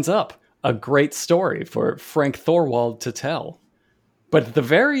all lines up. A great story for Frank Thorwald to tell." But at the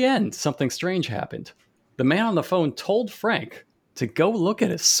very end, something strange happened. The man on the phone told Frank to go look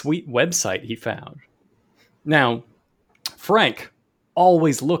at a sweet website he found. Now, Frank,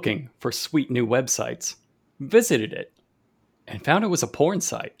 always looking for sweet new websites, visited it and found it was a porn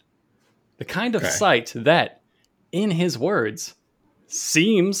site. The kind of site that, in his words,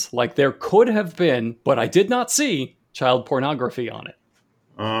 seems like there could have been, but I did not see, child pornography on it.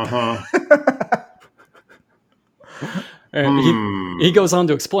 And he goes on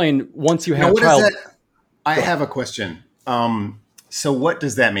to explain, once you have child... I have a question. So what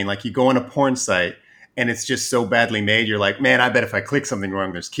does that mean? Like, you go on a porn site and it's just so badly made, you're like, man, I bet if I click something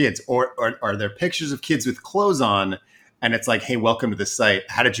wrong, there's kids. Or are there pictures of kids with clothes on and it's like, hey, welcome to the site.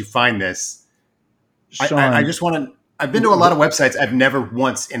 How did you find this? I just want to... I've been to a lot of websites. I've never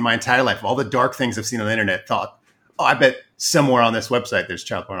once in my entire life, all the dark things I've seen on the internet, thought, oh, I bet somewhere on this website there's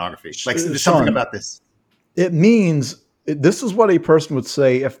child pornography. Like, there's something about this. It means... This is what a person would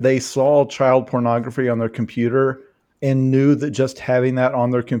say if they saw child pornography on their computer and knew that just having that on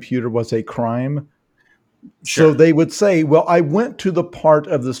their computer was a crime. Sure. So they would say, well, I went to the part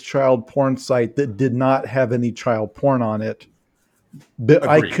of this child porn site that did not have any child porn on it, but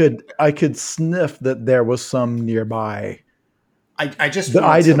Agreed. I could sniff that there was some nearby. I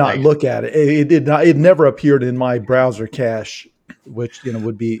did not look at it. It never appeared in my browser cache, which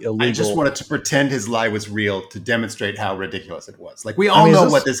would be illegal. I just wanted to pretend his lie was real to demonstrate how ridiculous it was. Like, we all know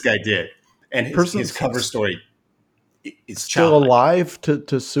what this guy did, and his cover story is still alive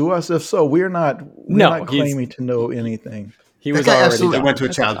to sue us. If so, we're not claiming to know anything. He was that guy already absolutely done. Went to a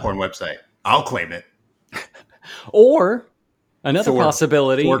child porn website. I'll claim it. Or another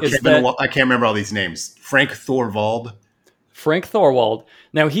possibility is that I can't remember all these names. Frank Thorwald.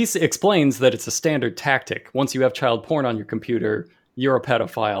 Now, he explains that it's a standard tactic. Once you have child porn on your computer, you're a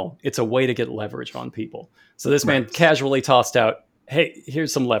pedophile. It's a way to get leverage on people. So this man casually tossed out, hey,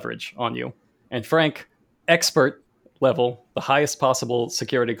 here's some leverage on you. And Frank, expert level, the highest possible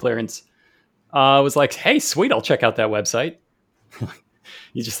security clearance, was like, hey, sweet, I'll check out that website.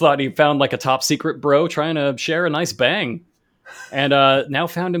 He just thought he found like a top secret bro trying to share a nice bang. And now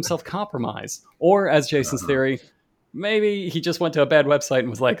found himself compromised. Or, as Jason's theory... Maybe he just went to a bad website and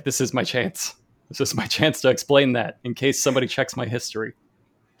was like, this is my chance. This is my chance to explain that in case somebody checks my history.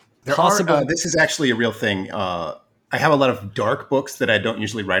 This is actually a real thing. I have a lot of dark books that I don't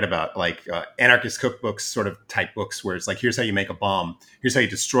usually write about, like anarchist cookbooks, sort of type books where it's like, here's how you make a bomb. Here's how you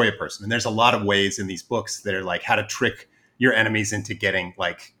destroy a person. And there's a lot of ways in these books that are like how to trick your enemies into getting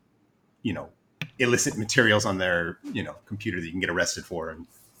like, illicit materials on their, computer that you can get arrested for. And,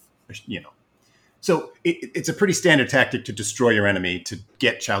 So it's a pretty standard tactic to destroy your enemy to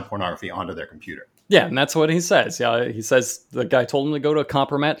get child pornography onto their computer. Yeah, and that's what he says. Yeah, he says the guy told him to go to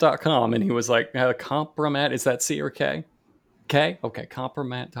compromat.com, and he was like, compromat, is that C or K? K? Okay,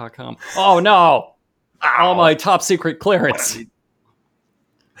 compromat.com. Oh, no! Oh, my top secret clearance.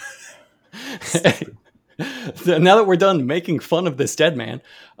 Now that we're done making fun of this dead man,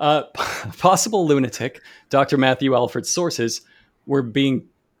 possible lunatic, Dr. Matthew Alford's sources were being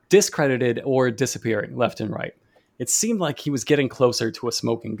discredited or disappearing left and right. It seemed like he was getting closer to a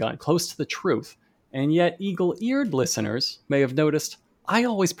smoking gun, close to the truth. And yet eagle-eared listeners may have noticed I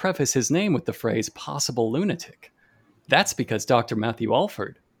always preface his name with the phrase possible lunatic. That's because Dr. Matthew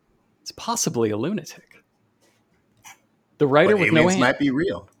Alford is possibly a lunatic. The writer with no hands might be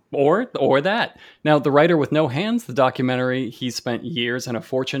real. Or that. Now, The Writer with No Hands, the documentary he spent years and a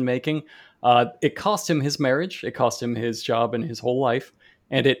fortune making, it cost him his marriage, it cost him his job and his whole life.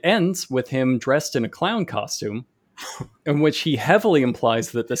 And it ends with him dressed in a clown costume, in which he heavily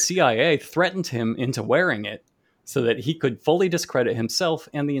implies that the CIA threatened him into wearing it so that he could fully discredit himself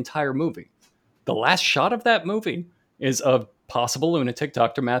and the entire movie. The last shot of that movie is of possible lunatic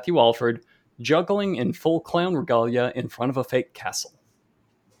Dr. Matthew Alford juggling in full clown regalia in front of a fake castle.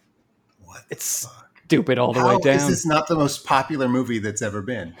 It's stupid all the way down. How is this not the most popular movie that's ever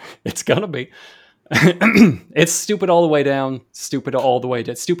been? It's gonna be. It's stupid all the way down, stupid all the way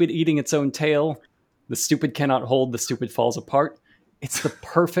to stupid eating its own tail. The stupid cannot hold, the stupid falls apart. It's the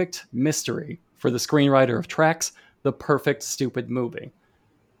perfect mystery for the screenwriter of Traxx, the perfect stupid movie.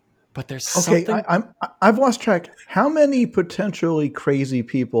 But there's something... I've lost track. How many potentially crazy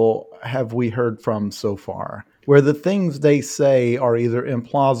people have we heard from so far? Where the things they say are either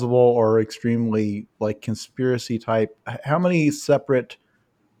implausible or extremely like conspiracy type. How many separate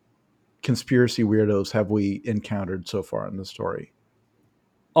conspiracy weirdos have we encountered so far in the story?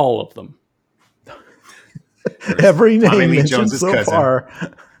 All of them. Every name Tommy Lee mentioned Jones's so cousin. far.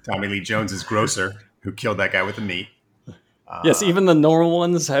 Tommy Lee Jones's grocer who killed that guy with the meat. Yes, even the normal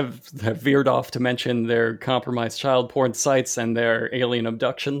ones have veered off to mention their compromised child porn sites and their alien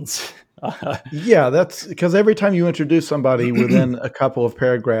abductions. Yeah, that's because every time you introduce somebody within a couple of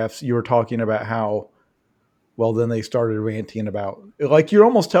paragraphs, you were talking about how, well, then they started ranting about, like, you're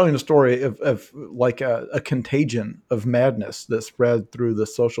almost telling a story of like a contagion of madness that spread through the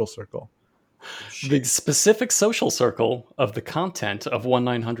social circle. The specific social circle of the content of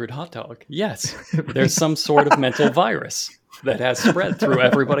 1-900 Hot Dog. Yes, there's some sort of mental virus that has spread through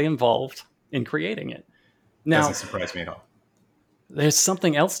everybody involved in creating it. Now, Doesn't surprise me at all. there's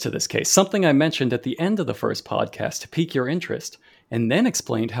something else to this case, something I mentioned at the end of the first podcast to pique your interest, and then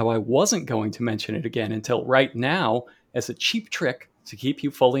explained how I wasn't going to mention it again until right now as a cheap trick to keep you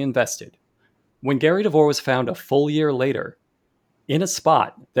fully invested. When Gary DeVore was found a full year later, in a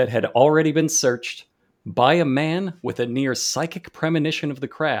spot that had already been searched by a man with a near psychic premonition of the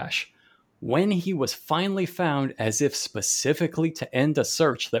crash, when he was finally found as if specifically to end a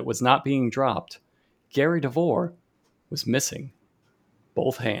search that was not being dropped, Gary DeVore was missing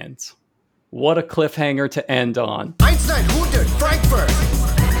both hands. What a cliffhanger to end on. Einstein, Hunde, Frankfurt.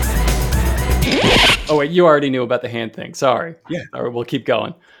 Oh wait, you already knew about the hand thing. Sorry. Yeah. All right, we'll keep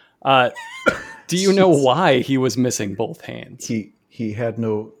going. Do you know why he was missing both hands? He had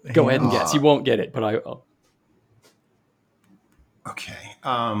no. Go ahead and guess. You won't get it, but Okay.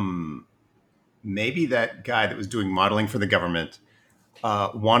 Maybe that guy that was doing modeling for the government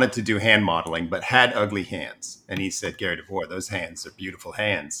wanted to do hand modeling, but had ugly hands. And he said, Gary DeVore, those hands are beautiful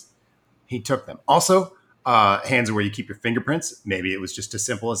hands. He took them. Also, hands are where you keep your fingerprints. Maybe it was just as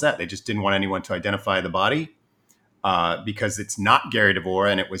simple as that. They just didn't want anyone to identify the body because it's not Gary DeVore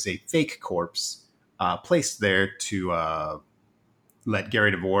and it was a fake corpse placed there to let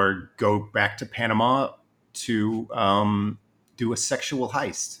Gary DeVore go back to Panama to do a sexual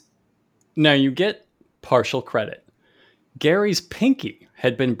heist. Now you get partial credit. Gary's pinky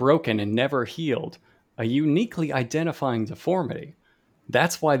had been broken and never healed, a uniquely identifying deformity.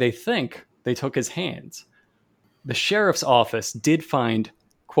 That's why they think they took his hands. The sheriff's office did find,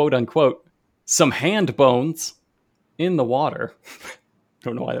 quote unquote, some hand bones in the water.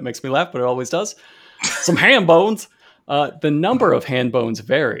 Don't know why that makes me laugh, but it always does. Some hand bones. The number of hand bones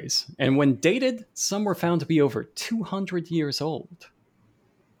varies, and when dated, some were found to be over 200 years old.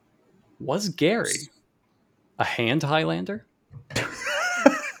 Was Gary a hand Highlander?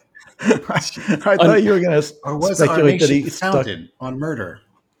 I thought you were going to Or was our speculate that nation he founded on murder?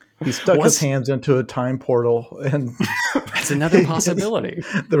 stuck his hands into a time portal, and That's another possibility.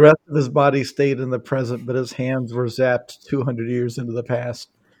 the rest of his body stayed in the present, but his hands were zapped 200 years into the past.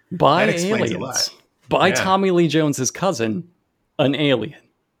 By That explains a aliens. lot. By Yeah. Tommy Lee Jones's cousin, an alien.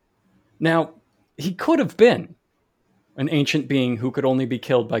 Now, he could have been an ancient being who could only be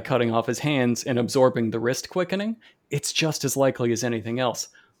killed by cutting off his hands and absorbing the wrist quickening. It's just as likely as anything else.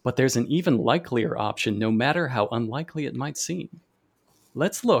 But there's an even likelier option, no matter how unlikely it might seem.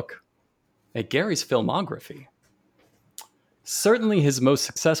 Let's look at Gary's filmography. Certainly his most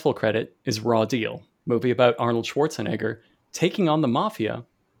successful credit is Raw Deal, movie about Arnold Schwarzenegger taking on the mafia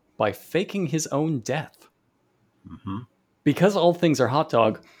by faking his own death. Mm-hmm. Because all things are hot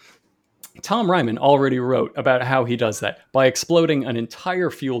dog, Tom Ryman already wrote about how he does that by exploding an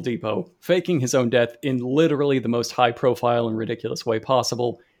entire fuel depot, faking his own death in literally the most high profile and ridiculous way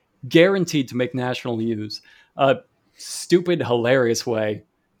possible, guaranteed to make national news. A stupid, hilarious way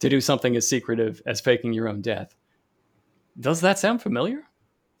to do something as secretive as faking your own death. Does that sound familiar?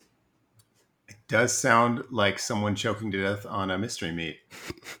 It does sound like someone choking to death on a mystery meat,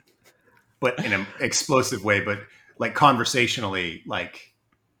 but in an explosive way, but like conversationally, like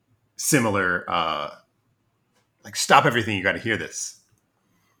similar, like stop everything. You got to hear this.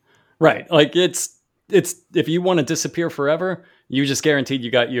 Right. Like it's if you want to disappear forever, you just guaranteed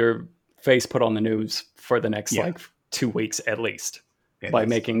you got your face put on the news for the next Yeah. like 2 weeks at least Yeah, by that's-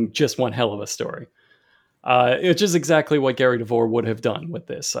 making just one hell of a story. Which is exactly what Gary DeVore would have done with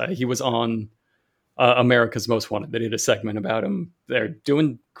this. He was on America's Most Wanted. They did a segment about him. They're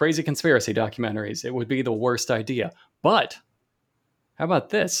doing crazy conspiracy documentaries. It would be the worst idea. But how about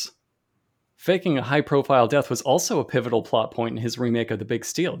this? Faking a high-profile death was also a pivotal plot point in his remake of The Big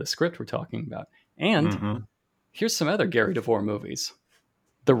Steal, the script we're talking about. And here's some other Gary DeVore movies.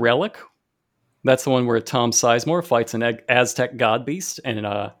 The Relic. That's the one where Tom Sizemore fights an Aztec god beast, and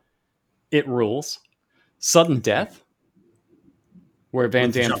it rules. Sudden Death, where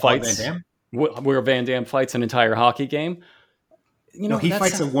Van Damme fights. Where Van Damme fights an entire hockey game. He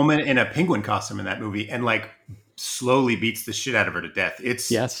fights a woman in a penguin costume in that movie, and like slowly beats the shit out of her to death.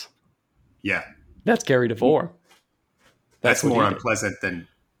 Yeah, that's Gary DeVore. That's more unpleasant than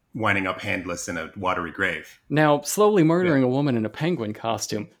winding up handless in a watery grave. Now, slowly murdering a woman in a penguin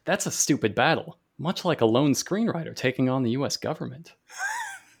costume, that's a stupid battle, much like a lone screenwriter taking on the U.S. government.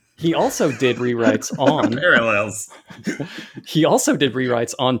 He also did rewrites on... Parallels. He also did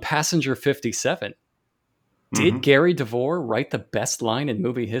rewrites on Passenger 57. Did Gary DeVore write the best line in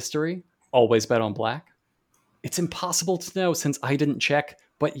movie history? Always Bet on Black? It's impossible to know since I didn't check,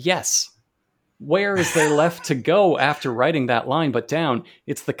 but yes. Where is there left to go after writing that line but down?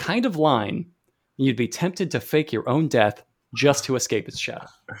 It's the kind of line you'd be tempted to fake your own death just to escape its shadow.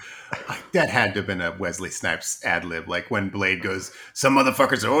 That had to have been a Wesley Snipes ad-lib. Like when Blade goes, some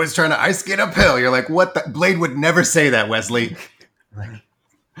motherfuckers are always trying to ice skate uphill. You're like, what? Blade would never say that, Wesley.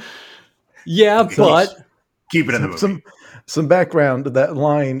 Yeah, but... Keep it in the movie. Some background to that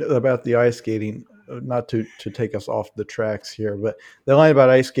line about the ice skating, not to take us off the tracks here, but the line about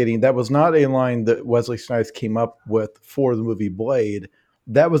ice skating, that was not a line that Wesley Snipes came up with for the movie Blade.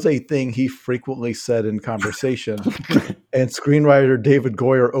 That was a thing he frequently said in conversation, and screenwriter David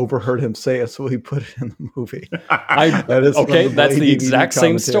Goyer overheard him say it, so he put it in the movie. That's the exact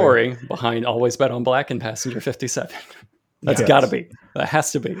same story behind Always Bet on Black and Passenger 57. That's got to be. That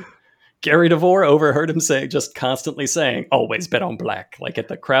has to be. Gary DeVore overheard him just constantly saying, always bet on black, like at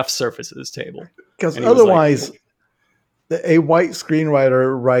the craft surfaces table. Because otherwise, a white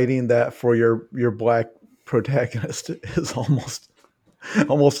screenwriter writing that for your black protagonist is almost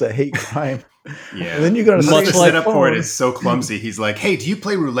a hate crime. Yeah. And then you're going to the setup for it is so clumsy. He's like, hey, do you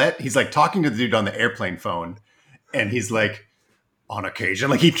play roulette? He's like talking to the dude on the airplane phone. And he's like, on occasion,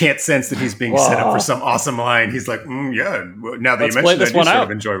 like he can't sense that he's being set up for some awesome line. He's like, yeah, now that you mentioned it, I do sort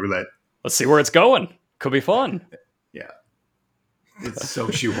of enjoy roulette. Let's see where it's going. Could be fun. Yeah. It's so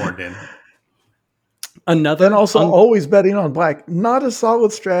shoehorned in. Then also always betting on black. Not a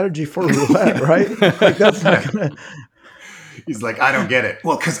solid strategy for roulette, right? Like that's not gonna... He's like, I don't get it.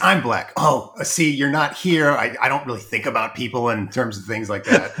 Well, because I'm black. Oh, see, you're not here. I don't really think about people in terms of things like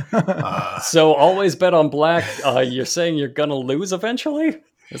that. So always bet on black. You're saying you're going to lose eventually?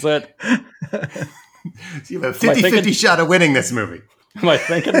 Is that... So you have a 50-50 shot of winning this movie. Am I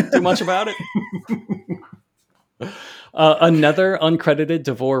thinking too much about it? Another uncredited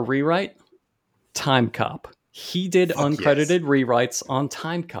DeVore rewrite, Time Cop. He did uncredited rewrites on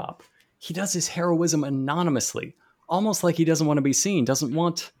Time Cop. He does his heroism anonymously, almost like he doesn't want to be seen, doesn't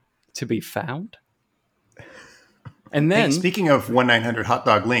want to be found. And then... Hey, speaking of 1-900 hot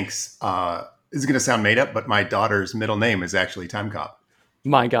dog links, this is going to sound made up, but my daughter's middle name is actually Time Cop.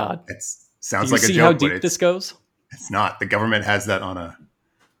 My God. It sounds like a joke, see how deep this goes? It's not. The government has that on a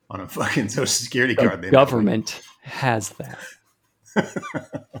fucking Social Security card. The government has that.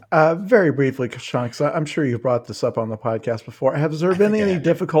 Very briefly, Sean, because I'm sure you brought this up on the podcast before. Has there been any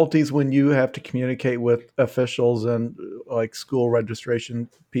difficulties when you have to communicate with officials and like school registration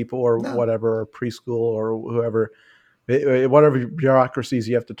people or whatever, or preschool or whoever, whatever bureaucracies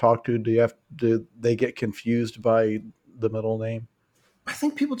you have to talk to? Do they get confused by the middle name? I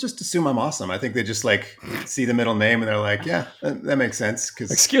think people just assume I'm awesome. I think they just like see the middle name and they're like, yeah, that makes sense.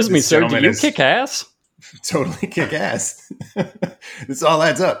 Excuse me, sir, do you kick ass? Totally kick ass. This all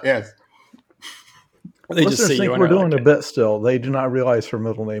adds up, yes. They just think we're doing a bit still. They do not realize her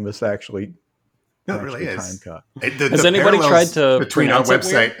middle name is actually... No, it really is. Time Cop. Has anybody tried to between our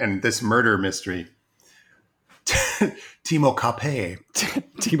website and this murder mystery? Timo Cape.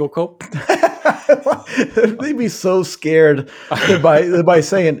 Timo Cope? They'd be so scared by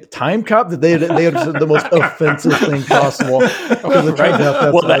saying Time Cop that they understood the most offensive thing possible.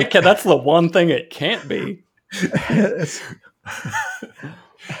 Right. Well, that's the one thing it can't be.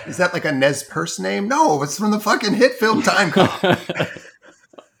 Is that like a Nez Perce name? No, it's from the fucking hit film Time Cop.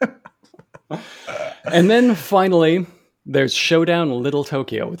 And then finally, there's Showdown in Little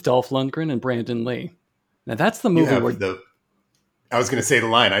Tokyo with Dolph Lundgren and Brandon Lee. Now that's the movie where... I was going to say the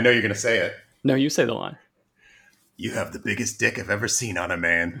line. I know you're going to say it. No, you say the line. You have the biggest dick I've ever seen on a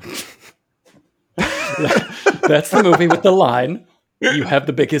man. That's the movie with the line. You have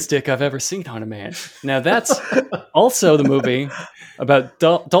the biggest dick I've ever seen on a man. Now that's also the movie about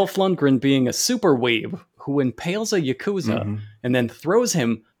Dolph Lundgren being a super weeb who impales a Yakuza and then throws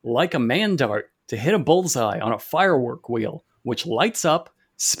him like a man dart to hit a bullseye on a firework wheel, which lights up,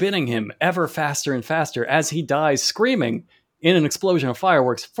 spinning him ever faster and faster as he dies screaming in an explosion of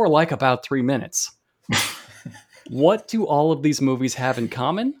fireworks for like about 3 minutes. What do all of these movies have in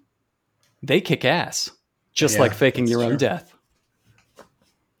common? They kick ass, just like faking your own death.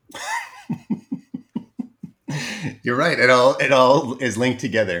 You're right. It all is linked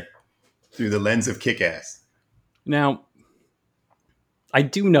together through the lens of kick-ass. Now, I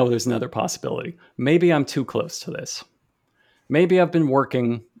do know there's another possibility. Maybe I'm too close to this. Maybe I've been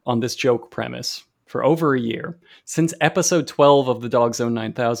working on this joke premise for over a year, since episode 12 of the Zzone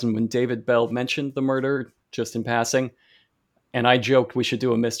 9000, when David Bell mentioned the murder just in passing, and I joked we should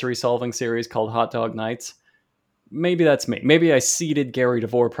do a mystery solving series called Hot Dog Nights. Maybe that's me. Maybe I seeded Gary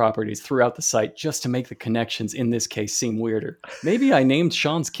DeVore properties throughout the site just to make the connections in this case seem weirder. Maybe I named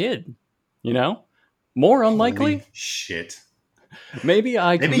Sean's kid, you know? More unlikely? Holy shit. Maybe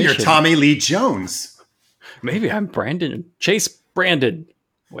you're Tommy Lee Jones. Maybe I'm Chase Brandon.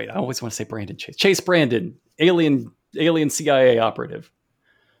 Wait, I always want to say Brandon Chase. Chase Brandon, alien CIA operative.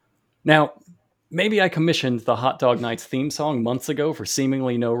 Now, maybe I commissioned the Hot Dog Nights theme song months ago for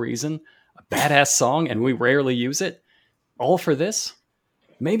seemingly no reason. A badass song, and we rarely use it. All for this?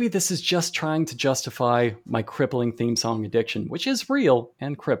 Maybe this is just trying to justify my crippling theme song addiction, which is real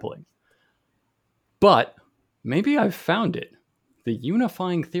and crippling. But maybe I've found it. The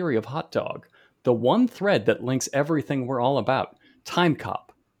unifying theory of Hot Dog. The one thread that links everything we're all about. Time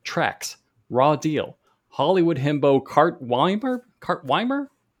Cop, Traxx, Raw Deal, Hollywood himbo Court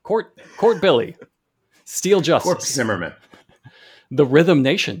Billy, Steel Justice, Corpse Zimmerman, The Rhythm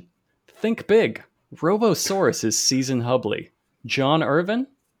Nation, Think Big, Robosaurus is Season Hubley, John Irvin,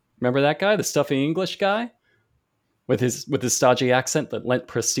 remember that guy, the stuffy English guy, with his stodgy accent that lent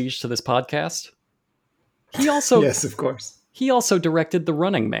prestige to this podcast. He also yes, of course. He also directed The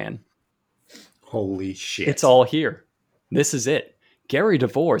Running Man. Holy shit! It's all here. This is it. Gary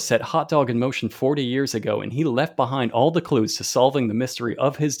DeVore set Hot Dog in motion 40 years ago, and he left behind all the clues to solving the mystery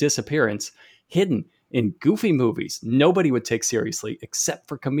of his disappearance, hidden in goofy movies nobody would take seriously except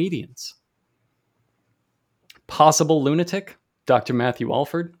for comedians. Possible lunatic, Dr. Matthew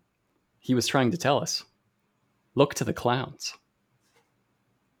Alford? He was trying to tell us. Look to the clowns.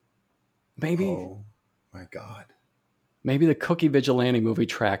 Maybe... Oh, my God. Maybe the Cookie Vigilante movie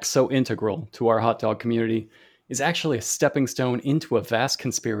track, so integral to our hot dog community, is actually a stepping stone into a vast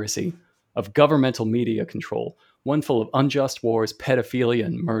conspiracy of governmental media control, one full of unjust wars, pedophilia,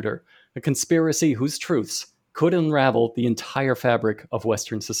 and murder. A conspiracy whose truths could unravel the entire fabric of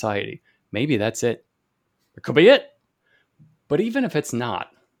Western society. Maybe that's it. It could be it. But even if it's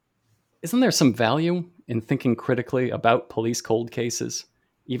not, isn't there some value in thinking critically about police cold cases,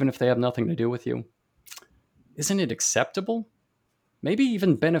 even if they have nothing to do with you? Isn't it acceptable? Maybe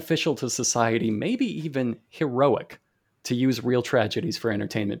even beneficial to society, maybe even heroic to use real tragedies for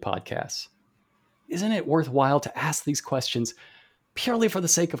entertainment podcasts. Isn't it worthwhile to ask these questions purely for the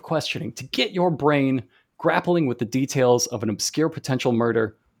sake of questioning, to get your brain grappling with the details of an obscure potential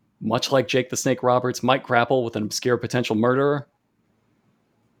murder, much like Jake the Snake Roberts might grapple with an obscure potential murderer?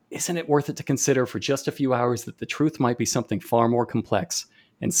 Isn't it worth it to consider for just a few hours that the truth might be something far more complex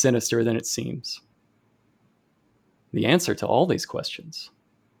and sinister than it seems? The answer to all these questions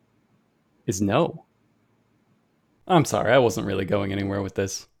is no. I'm sorry, I wasn't really going anywhere with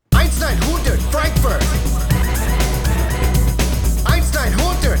this. Einstein, Hunter, Frankfurt. Einstein,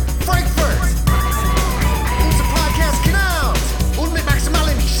 Hunter, Frankfurt. Unser Podcast genau. Und mit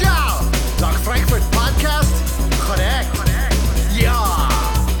maximalem Schau. Dog Frankfurt Podcast. Korrekt. Ja.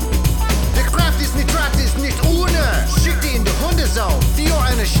 Der Kraft ist nicht ohne. Schick die in die Hundezone. Für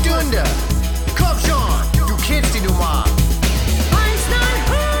eine Stunde. Komm schon, du kennst die Nummer. Einstein,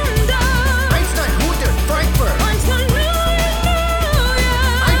 Hunter. Einstein, Hunter, Frankfurt. Einstein,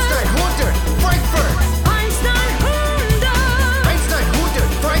 Einstein, Hunter, Frankfurt. Einstein, Hunter. Einstein, Hunter,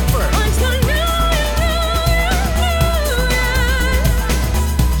 Frankfurt. Einstein,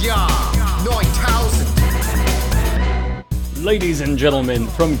 ja, 9000. Ladies and gentlemen,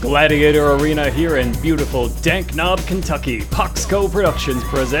 from Gladiator Arena here in beautiful Dank Knob, Kentucky, Poxco Productions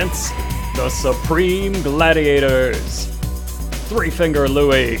presents The Supreme Gladiators. Three Finger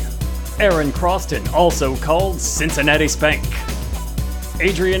Louie, Aaron Croston, also called Cincinnati Spank,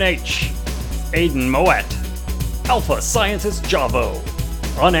 Adrian H., Aiden Moet, Alpha Scientist Javo,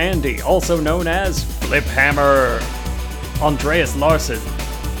 Andy, also known as Flip Hammer, Andreas Larson,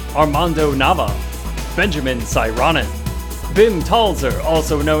 Armando Nava, Benjamin Cyronen, Bim Talzer,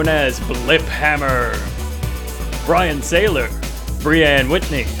 also known as Blip Hammer. Brian Saylor, Brianne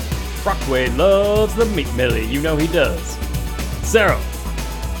Whitney. Brockway loves the meat millie, you know he does. Sarah,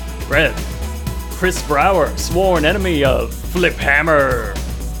 Red. Chris Brower, sworn enemy of Flip Hammer.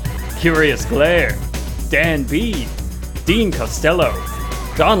 Curious Glare, Dan Bede, Dean Costello,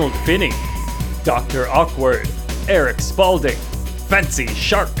 Donald Finney, Dr. Awkward, Eric Spalding, Fancy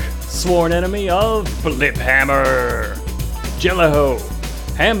Shark, sworn enemy of Blip Hammer. Jelliho,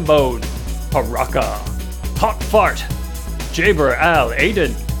 Hambone, Paraka, Hot Fart, Jaber Al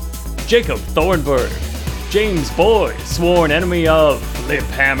Aiden, Jacob Thornburg, James Boyd, sworn enemy of Flip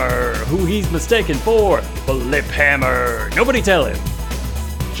Hammer, who he's mistaken for Blip Hammer. Nobody tell him.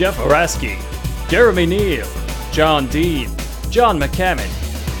 Jeff Araski, Jeremy Neal, John Dean, John McCammon,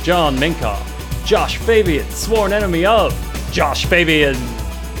 John Minkoff, Josh Fabian, sworn enemy of Josh Fabian.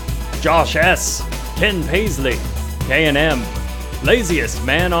 Josh S., Ken Paisley, K&M, Laziest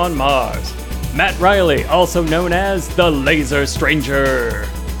Man on Mars, Matt Riley, also known as the Laser Stranger,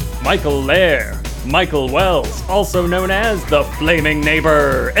 Michael Lair, Michael Wells, also known as the Flaming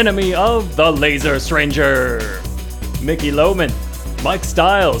Neighbor, enemy of the Laser Stranger, Mickey Lohman, Mike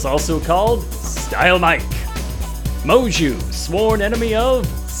Styles, also called Style Mike, Moju, sworn enemy of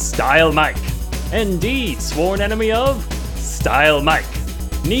Style Mike, ND, sworn enemy of Style Mike,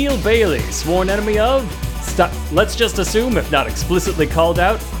 Neil Bailey, sworn enemy of let's just assume, if not explicitly called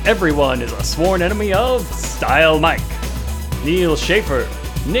out, everyone is a sworn enemy of Style Mike. Neil Schaefer,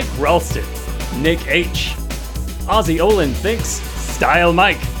 Nick Ralston, Nick H. Ozzy Olin thinks Style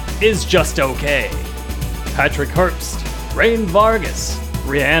Mike is just okay. Patrick Herbst, Rain Vargas,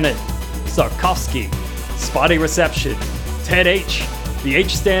 Rhiannon, Sarkovsky, Spotty Reception, Ted H. The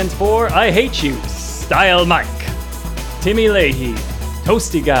H stands for I Hate You, Style Mike. Timmy Leahy,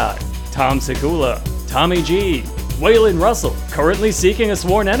 Toasty God, Tom Sekula, Tommy G, Waylon Russell, currently seeking a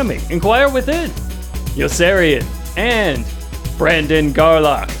sworn enemy. Inquire within. Yossarian, and Brandon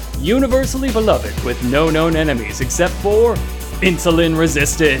Garlock, universally beloved with no known enemies except for insulin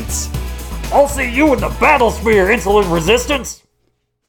resistance. I'll see you in the battle sphere, insulin resistance!